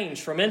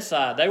changed from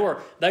inside. They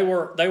were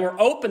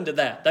open to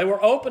that. They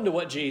were open to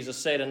what Jesus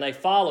said, and they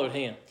followed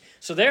him.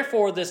 So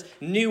therefore, this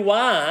new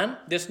wine,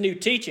 this new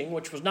teaching,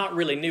 which was not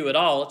really new at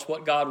all, it's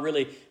what God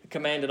really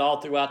commanded all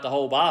throughout the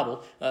whole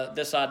Bible,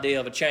 this idea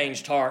of a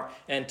changed heart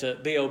and to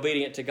be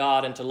obedient to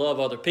God and to love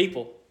other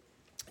people.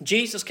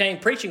 Jesus came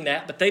preaching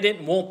that, but they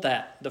didn't want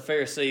that. The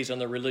Pharisees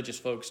and the religious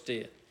folks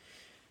did.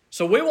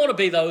 So we want to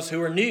be those who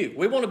are new.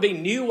 We want to be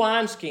new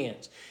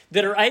wineskins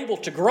that are able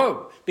to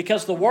grow,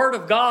 because the Word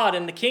of God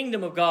and the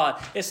kingdom of God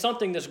is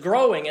something that's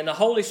growing, and the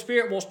Holy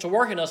Spirit wants to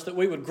work in us that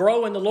we would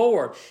grow in the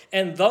Lord.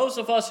 And those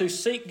of us who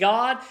seek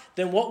God,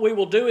 then what we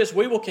will do is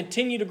we will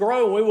continue to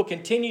grow and we will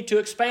continue to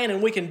expand,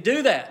 and we can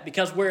do that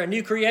because we're a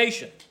new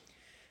creation.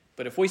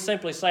 But if we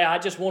simply say, "I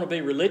just want to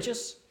be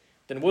religious,"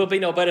 then we'll be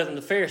no better than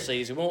the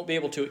Pharisees. We won't be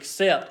able to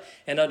accept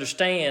and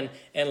understand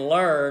and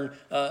learn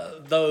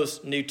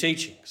those new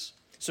teachings.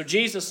 So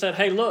Jesus said,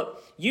 "Hey,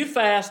 look, you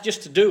fast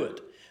just to do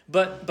it.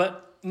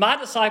 But my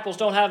disciples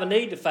don't have a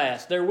need to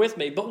fast. They're with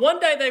me. But one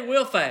day they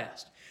will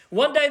fast.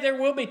 One day there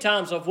will be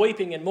times of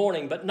weeping and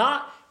mourning, but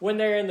not when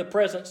they're in the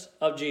presence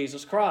of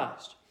Jesus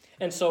Christ."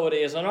 And so it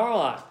is in our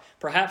life.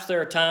 Perhaps there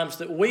are times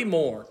that we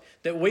mourn,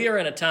 that we are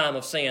in a time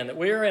of sin, that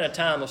we are in a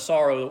time of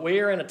sorrow, that we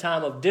are in a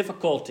time of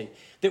difficulty,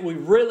 that we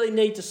really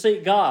need to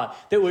seek God,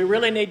 that we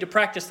really need to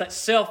practice that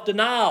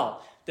self-denial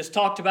that's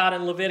talked about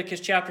in Leviticus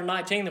chapter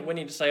 19, that we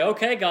need to say,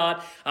 "Okay,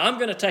 God, I'm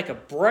going to take a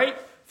break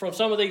from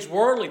some of these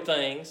worldly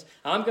things.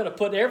 I'm going to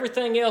put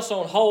everything else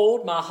on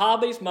hold, my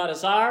hobbies, my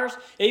desires,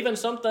 even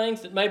some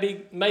things that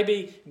may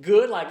be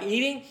good like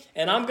eating,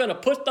 and I'm going to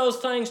put those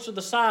things to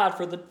the side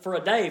for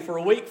a day, for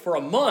a week, for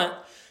a month,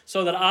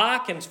 so that I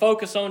can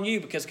focus on you,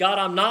 because God,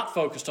 I'm not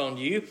focused on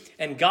you.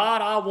 And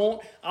God,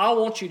 I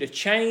want you to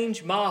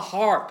change my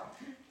heart.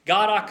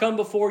 God, I come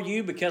before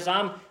you because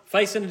I'm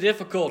facing a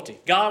difficulty.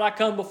 God, I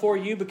come before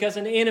you because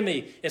an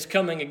enemy is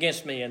coming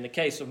against me in the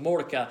case of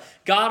Mordecai.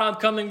 God, I'm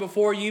coming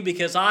before you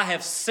because I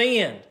have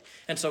sinned.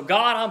 And so,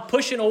 God, I'm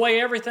pushing away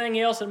everything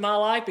else in my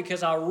life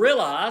because I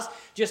realize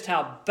just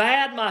how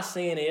bad my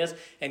sin is.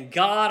 And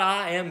God,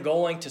 I am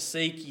going to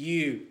seek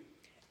you."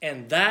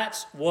 And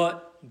that's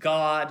what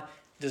God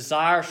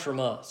desires from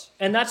us.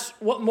 And that's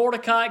what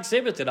Mordecai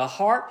exhibited, a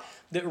heart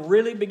that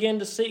really began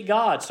to seek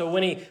God. So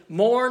when he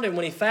mourned and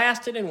when he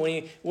fasted and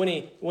when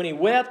he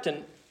wept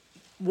and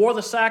wore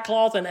the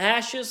sackcloth and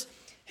ashes,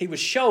 he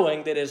was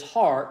showing that his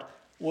heart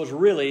was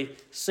really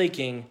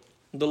seeking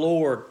the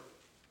Lord.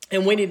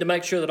 And we need to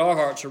make sure that our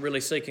hearts are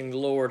really seeking the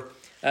Lord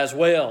as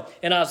well.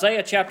 In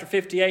Isaiah chapter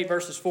 58,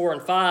 verses 4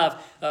 and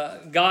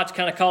 5, God's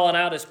kind of calling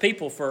out his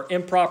people for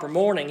improper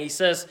mourning. He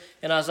says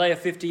in Isaiah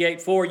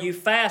 58, 4, you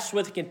fast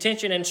with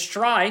contention and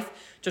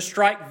strife to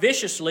strike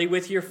viciously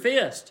with your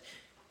fist.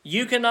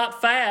 You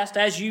cannot fast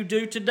as you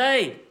do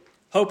today,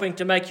 hoping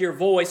to make your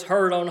voice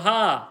heard on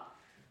high.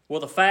 Will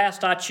the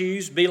fast I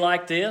choose be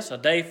like this, a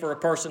day for a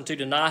person to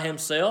deny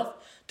himself,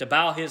 to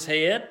bow his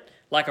head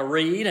like a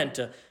reed, and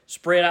to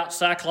spread out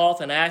sackcloth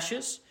and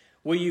ashes?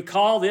 Will you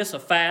call this a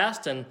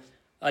fast and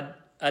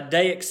a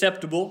day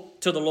acceptable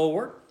to the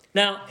Lord?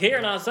 Now, here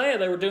in Isaiah,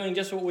 they were doing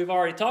just what we've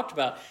already talked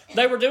about.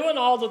 They were doing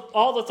all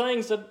the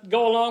things that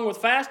go along with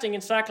fasting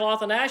and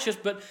sackcloth and ashes,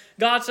 but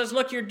God says,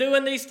 look, you're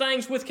doing these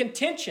things with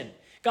contention.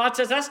 God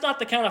says, that's not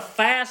the kind of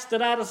fast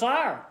that I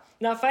desire.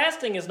 Now,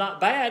 fasting is not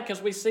bad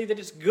because we see that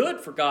it's good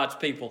for God's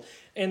people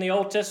in the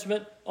Old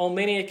Testament on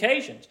many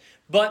occasions,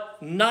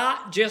 but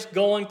not just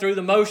going through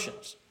the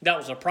motions. That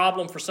was a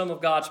problem for some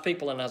of God's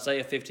people in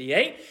Isaiah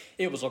 58.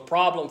 It was a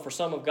problem for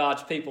some of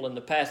God's people in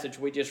the passage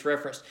we just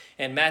referenced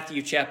in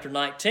Matthew chapter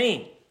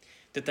 19,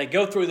 that they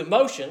go through the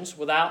motions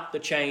without the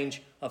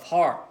change of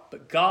heart.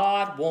 But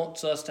God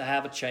wants us to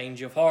have a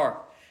change of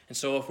heart. And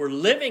so if we're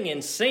living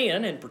in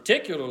sin, and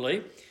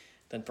particularly,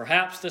 then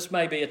perhaps this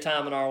may be a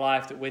time in our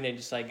life that we need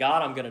to say,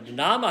 God, I'm going to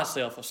deny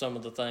myself of some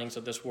of the things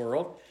of this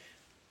world,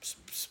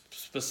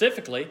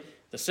 specifically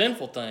the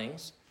sinful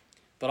things,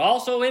 but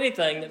also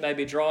anything that may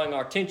be drawing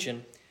our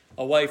attention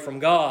away from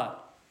God.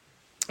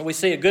 And we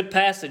see a good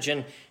passage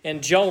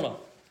in Jonah.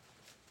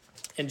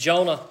 In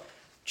Jonah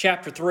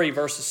chapter 3,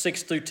 verses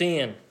 6 through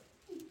 10.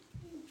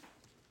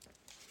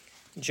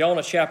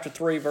 Jonah chapter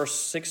 3, verses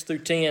 6 through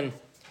 10.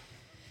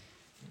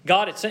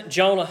 God had sent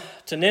Jonah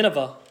to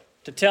Nineveh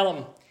to tell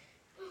him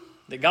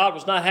that God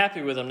was not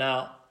happy with him.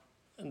 Now,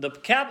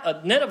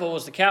 Nineveh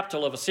was the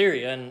capital of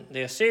Assyria, and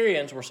the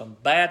Assyrians were some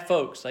bad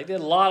folks. They did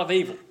a lot of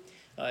evil,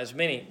 as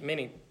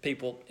many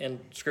people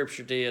in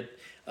Scripture did.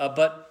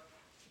 But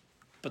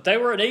they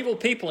were an evil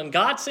people, and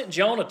God sent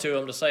Jonah to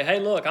them to say, hey,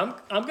 look, I'm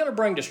going to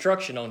bring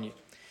destruction on you.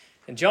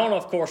 And Jonah,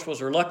 of course,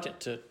 was reluctant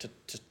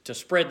to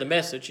spread the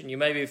message, and you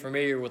may be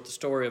familiar with the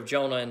story of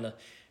Jonah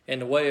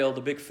and the whale,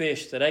 the big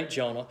fish that ate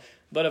Jonah.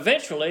 But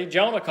eventually,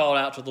 Jonah called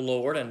out to the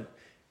Lord, and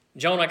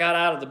Jonah got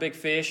out of the big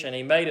fish, and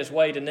he made his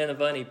way to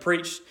Nineveh, and he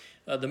preached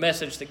the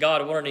message that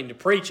God wanted him to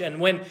preach. And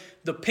when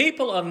the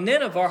people of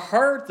Nineveh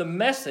heard the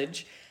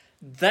message,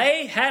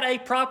 they had a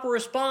proper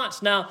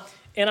response. Now,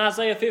 in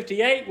Isaiah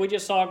 58, we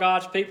just saw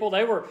God's people.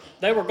 They were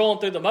going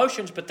through the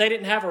motions, but they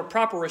didn't have a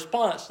proper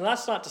response. And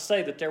that's not to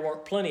say that there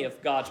weren't plenty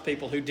of God's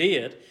people who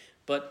did.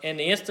 But in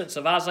the instance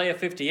of Isaiah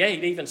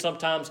 58, even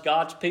sometimes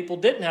God's people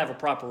didn't have a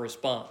proper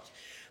response.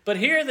 But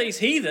here these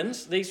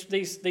heathens,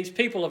 these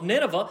people of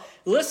Nineveh,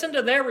 listened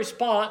to their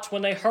response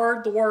when they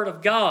heard the word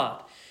of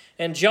God.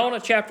 In Jonah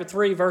chapter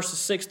 3, verses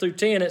 6 through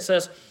 10, it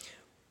says,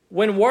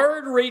 when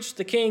word reached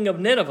the king of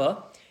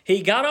Nineveh,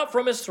 he got up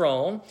from his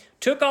throne,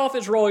 took off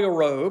his royal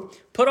robe,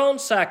 put on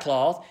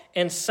sackcloth,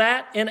 and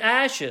sat in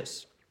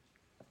ashes.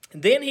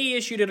 Then he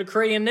issued a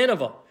decree in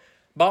Nineveh.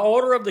 By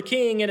order of the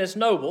king and his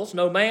nobles,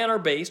 no man or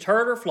beast,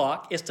 herd or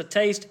flock, is to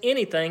taste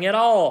anything at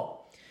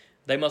all.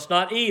 They must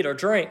not eat or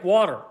drink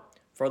water.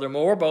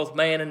 Furthermore, both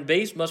man and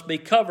beast must be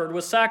covered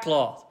with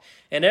sackcloth,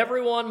 and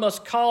everyone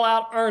must call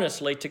out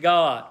earnestly to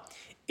God.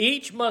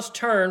 Each must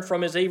turn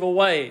from his evil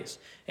ways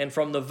and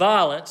from the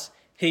violence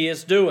he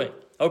is doing.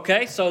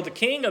 Okay, so the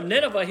king of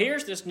Nineveh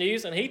hears this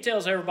news, and he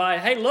tells everybody,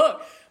 hey,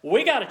 look,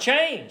 we got to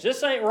change.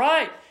 This ain't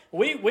right.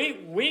 We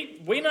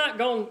not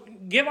going to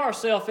give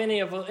ourselves any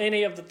of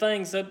the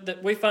things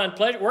that we find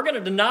pleasure. We're going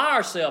to deny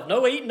ourselves.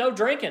 No eating, no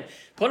drinking.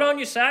 Put on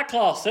your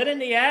sackcloth. Sit in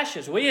the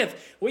ashes. We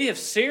have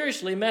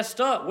seriously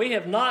messed up. We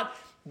have not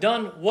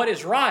done what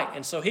is right.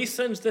 And so he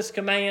sends this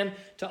command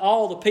to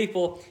all the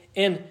people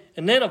in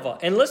Nineveh.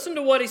 And listen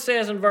to what he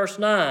says in verse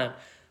 9.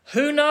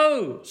 Who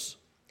knows?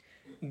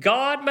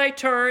 God may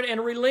turn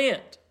and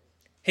relent.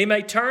 He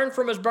may turn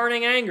from his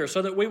burning anger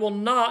so that we will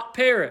not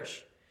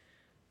perish.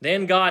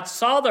 Then God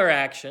saw their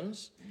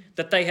actions,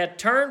 that they had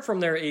turned from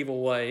their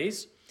evil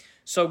ways.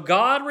 So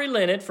God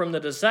relented from the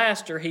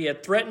disaster he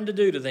had threatened to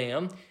do to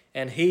them,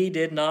 and he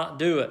did not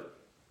do it.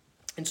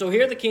 And so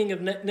here the king of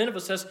Nineveh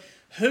says,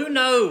 who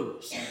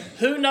knows?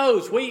 Who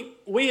knows?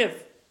 We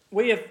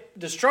have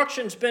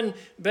destruction's been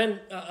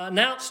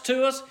announced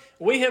to us.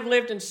 We have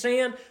lived in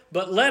sin,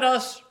 but let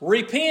us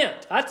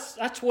repent.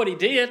 That's what he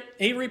did.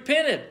 He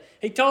repented.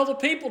 He told the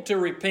people to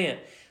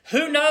repent.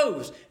 Who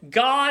knows?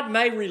 God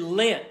may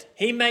relent.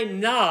 He may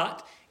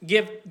not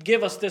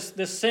give us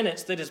this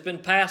sentence that has been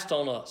passed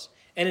on us.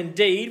 And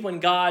indeed, when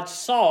God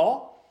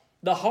saw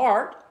the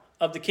heart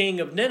of the king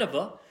of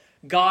Nineveh,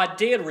 God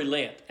did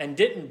relent and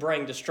didn't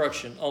bring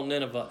destruction on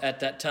Nineveh at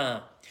that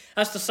time.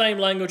 That's the same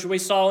language we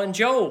saw in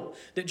Joel,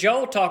 that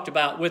Joel talked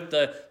about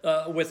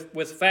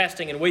with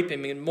fasting and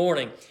weeping and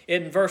mourning.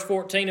 In verse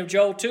 14 of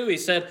Joel 2, he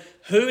said,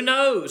 who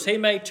knows? He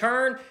may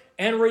turn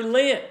and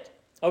relent.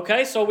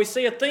 Okay, so we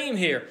see a theme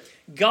here.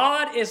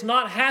 God is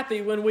not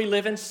happy when we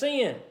live in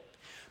sin.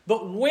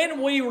 But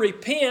when we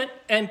repent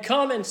and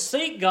come and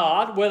seek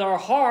God with our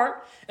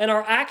heart, and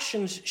our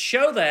actions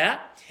show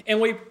that, and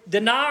we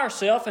deny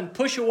ourselves and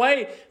push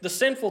away the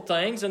sinful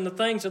things and the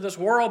things of this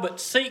world, but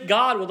seek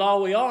God with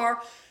all we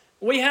are,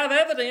 we have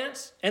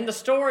evidence in the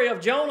story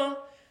of Jonah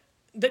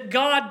that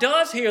God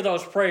does hear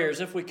those prayers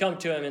if we come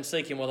to Him and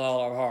seek Him with all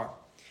our heart.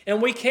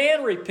 And we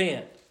can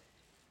repent.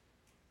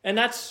 And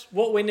that's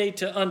what we need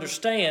to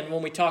understand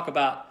when we talk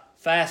about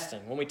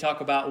fasting, when we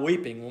talk about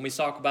weeping, when we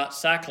talk about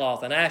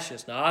sackcloth and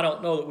ashes. Now, I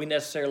don't know that we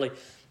necessarily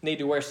need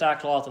to wear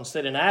sackcloth and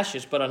sit in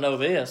ashes, but I know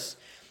this.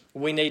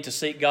 We need to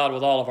seek God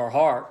with all of our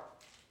heart.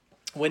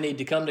 We need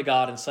to come to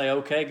God and say,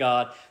 okay,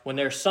 God, when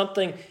there's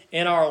something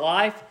in our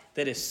life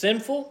that is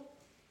sinful,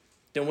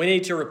 then we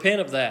need to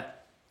repent of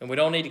that. And we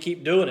don't need to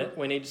keep doing it.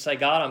 We need to say,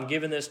 God, I'm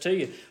giving this to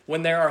you.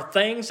 When there are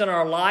things in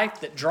our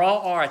life that draw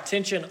our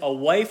attention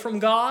away from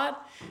God,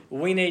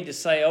 we need to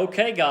say,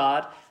 okay,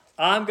 God,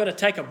 I'm going to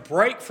take a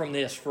break from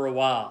this for a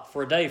while,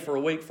 for a day, for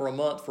a week, for a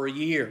month, for a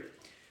year.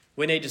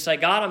 We need to say,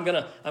 God, I'm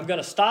going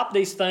to stop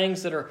these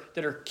things that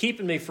are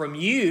keeping me from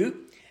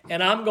you,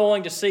 and I'm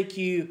going to seek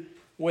you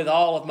with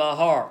all of my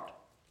heart.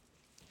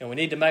 And we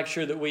need to make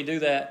sure that we do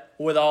that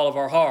with all of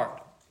our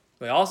heart.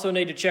 We also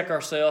need to check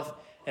ourselves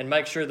and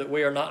make sure that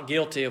we are not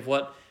guilty of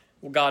what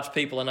God's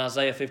people in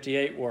Isaiah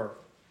 58 were,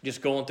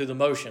 just going through the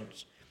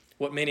motions.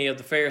 What many of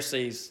the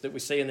Pharisees that we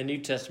see in the New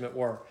Testament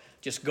were,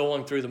 just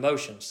going through the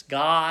motions.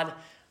 God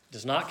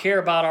does not care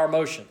about our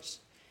motions.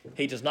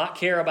 He does not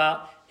care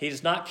about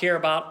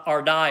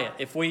our diet.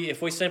 If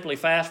we simply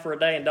fast for a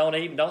day and don't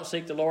eat and don't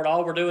seek the Lord,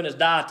 all we're doing is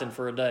dieting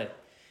for a day.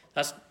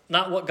 That's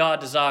not what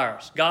God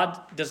desires. God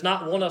does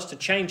not want us to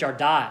change our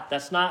diet.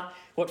 That's not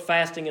what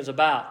fasting is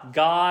about.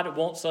 God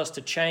wants us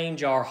to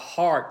change our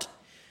heart.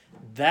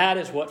 That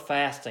is what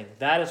fasting,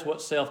 that is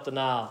what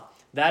self-denial,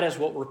 that is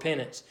what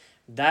repentance,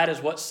 that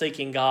is what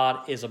seeking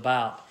God is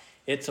about.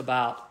 It's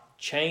about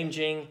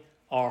changing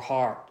our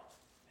heart.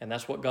 And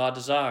that's what God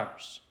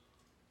desires.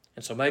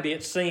 And so maybe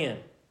it's sin.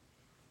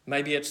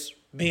 Maybe it's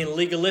being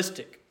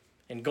legalistic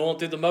and going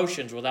through the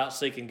motions without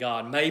seeking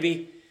God.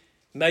 Maybe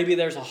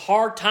there's a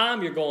hard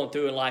time you're going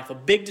through in life, a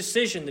big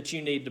decision that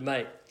you need to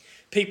make.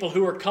 People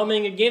who are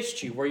coming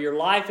against you, where your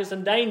life is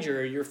in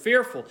danger or you're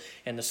fearful,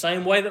 in the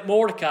same way that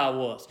Mordecai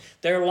was.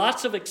 There are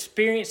lots of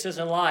experiences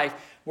in life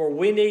where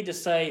we need to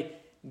say,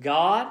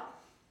 God,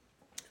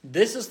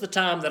 this is the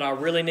time that I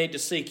really need to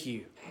seek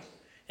you.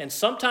 And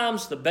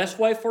sometimes the best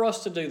way for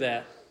us to do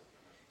that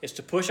is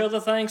to push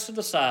other things to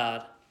the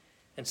side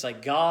and say,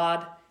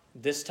 God,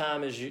 this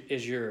time is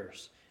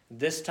yours.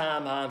 This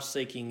time I'm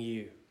seeking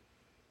you.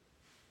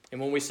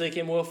 And when we seek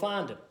Him, we'll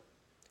find Him.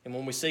 And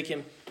when we seek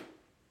Him,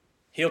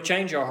 He'll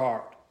change our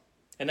heart.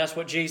 And that's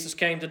what Jesus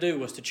came to do,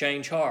 was to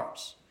change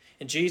hearts.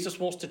 And Jesus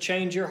wants to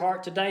change your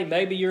heart today.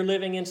 Maybe you're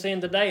living in sin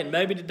today, and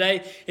maybe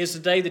today is the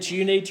day that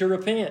you need to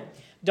repent.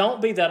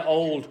 Don't be that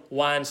old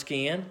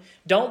wineskin.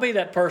 Don't be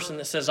that person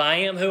that says, I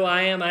am who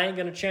I am, I ain't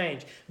going to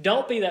change.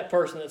 Don't be that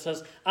person that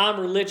says, I'm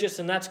religious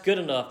and that's good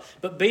enough.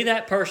 But be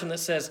that person that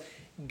says,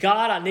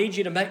 God, I need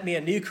you to make me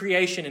a new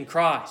creation in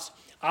Christ.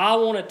 I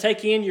want to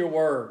take in your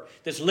word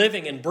that's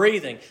living and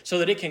breathing so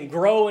that it can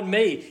grow in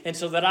me and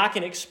so that I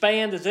can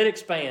expand as it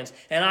expands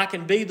and I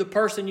can be the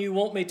person you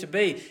want me to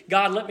be.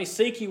 God, let me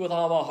seek you with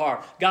all my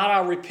heart. God, I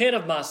repent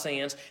of my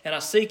sins and I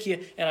seek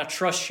you and I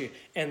trust you.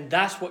 And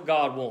that's what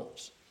God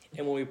wants.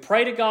 And when we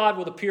pray to God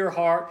with a pure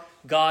heart,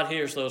 God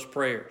hears those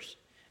prayers.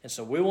 And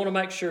so we want to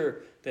make sure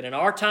that in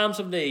our times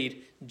of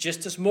need,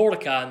 just as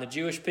Mordecai and the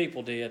Jewish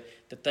people did,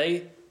 that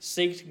they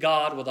seek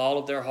God with all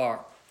of their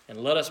heart.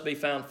 And let us be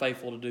found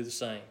faithful to do the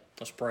same.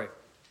 Let's pray.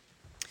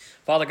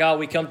 Father God,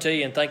 we come to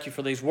you and thank you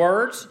for these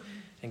words.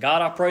 And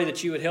God, I pray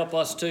that you would help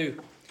us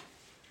to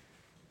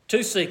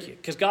seek you.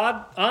 Because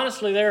God,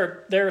 honestly,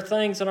 there are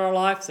things in our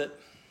life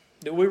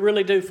that we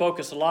really do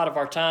focus a lot of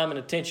our time and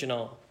attention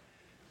on.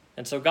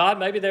 And so God,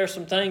 maybe there are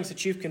some things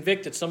that you've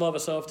convicted some of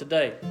us of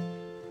today.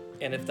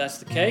 And if that's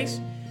the case,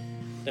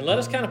 then let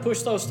us kind of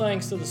push those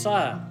things to the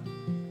side.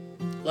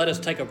 Let us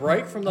take a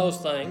break from those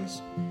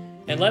things.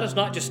 And let us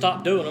not just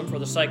stop doing them for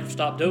the sake of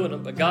stop doing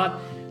them, but God,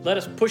 let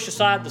us push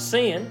aside the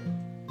sin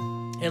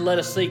and let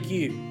us seek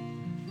you.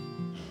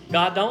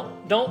 God,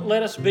 don't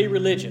let us be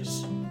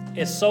religious.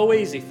 It's so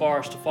easy for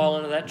us to fall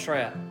into that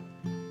trap.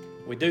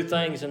 We do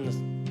things in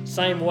the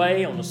same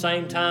way, on the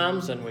same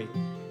times, and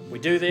we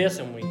do this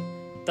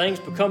and things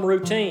become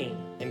routine.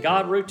 And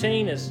God,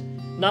 routine is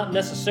not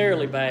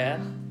necessarily bad,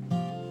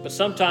 but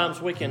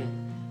sometimes we can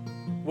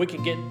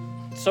get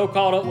so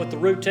caught up with the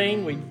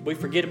routine, we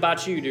forget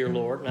about you, dear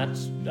Lord.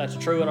 And that's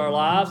true in our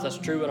lives. That's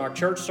true in our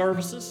church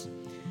services.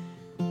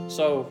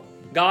 So,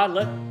 God,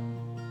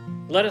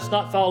 let us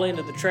not fall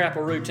into the trap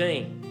of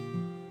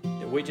routine,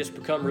 that we just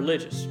become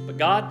religious. But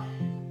God,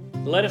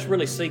 let us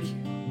really seek you.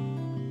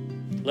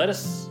 Let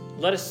us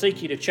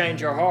seek you to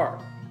change our heart.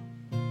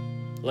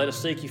 Let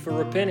us seek you for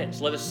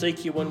repentance. Let us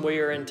seek you when we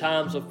are in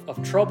times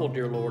of trouble,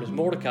 dear Lord, as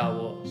Mordecai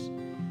was.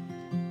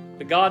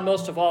 But God,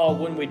 most of all,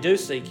 when we do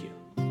seek you,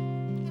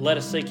 let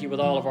us seek you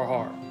with all of our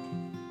heart.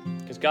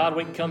 Because God,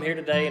 we can come here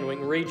today and we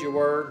can read your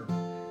word.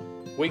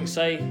 We can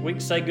say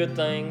good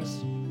things.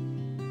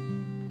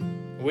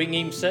 We can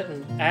even sit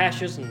in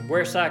ashes and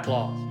wear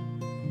sackcloth.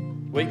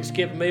 We can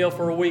skip a meal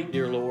for a week,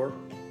 dear Lord.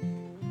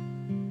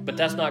 But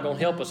that's not going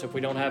to help us if we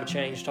don't have a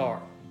changed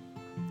heart.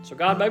 So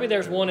God, maybe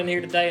there's one in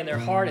here today and their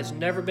heart has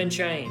never been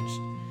changed.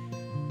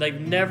 They've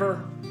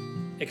never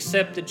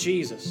accepted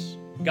Jesus.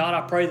 God,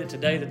 I pray that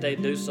today that they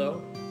do so.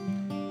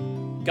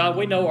 God,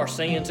 we know our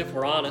sins if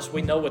we're honest.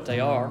 We know what they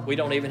are. We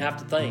don't even have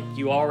to think.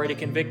 You already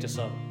convict us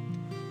of them.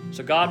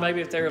 So God,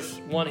 maybe if there's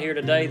one here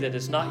today that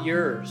is not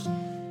yours,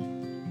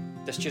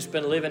 that's just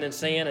been living in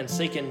sin and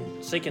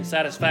seeking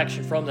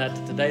satisfaction from that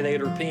today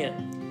they'd repent.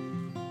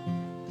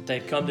 That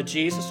they'd come to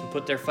Jesus and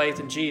put their faith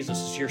in Jesus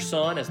as your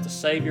Son, as the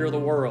Savior of the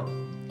world,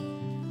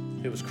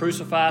 who was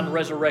crucified and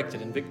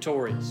resurrected and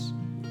victorious.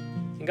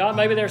 And God,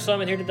 maybe there's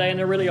some in here today and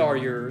they really are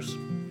yours,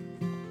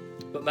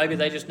 but maybe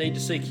they just need to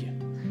seek you.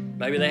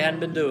 Maybe they hadn't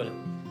been doing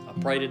it. I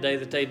pray today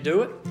that they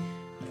do it.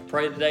 I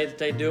pray today that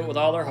they do it with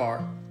all their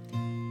heart.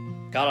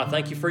 God, I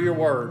thank you for your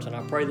words, and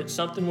I pray that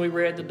something we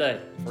read today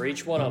for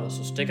each one of us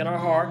will stick in our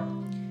heart,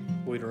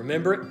 we'd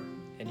remember it,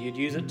 and you'd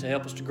use it to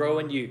help us to grow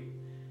in you.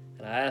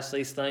 And I ask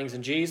these things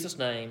in Jesus'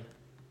 name,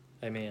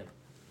 amen.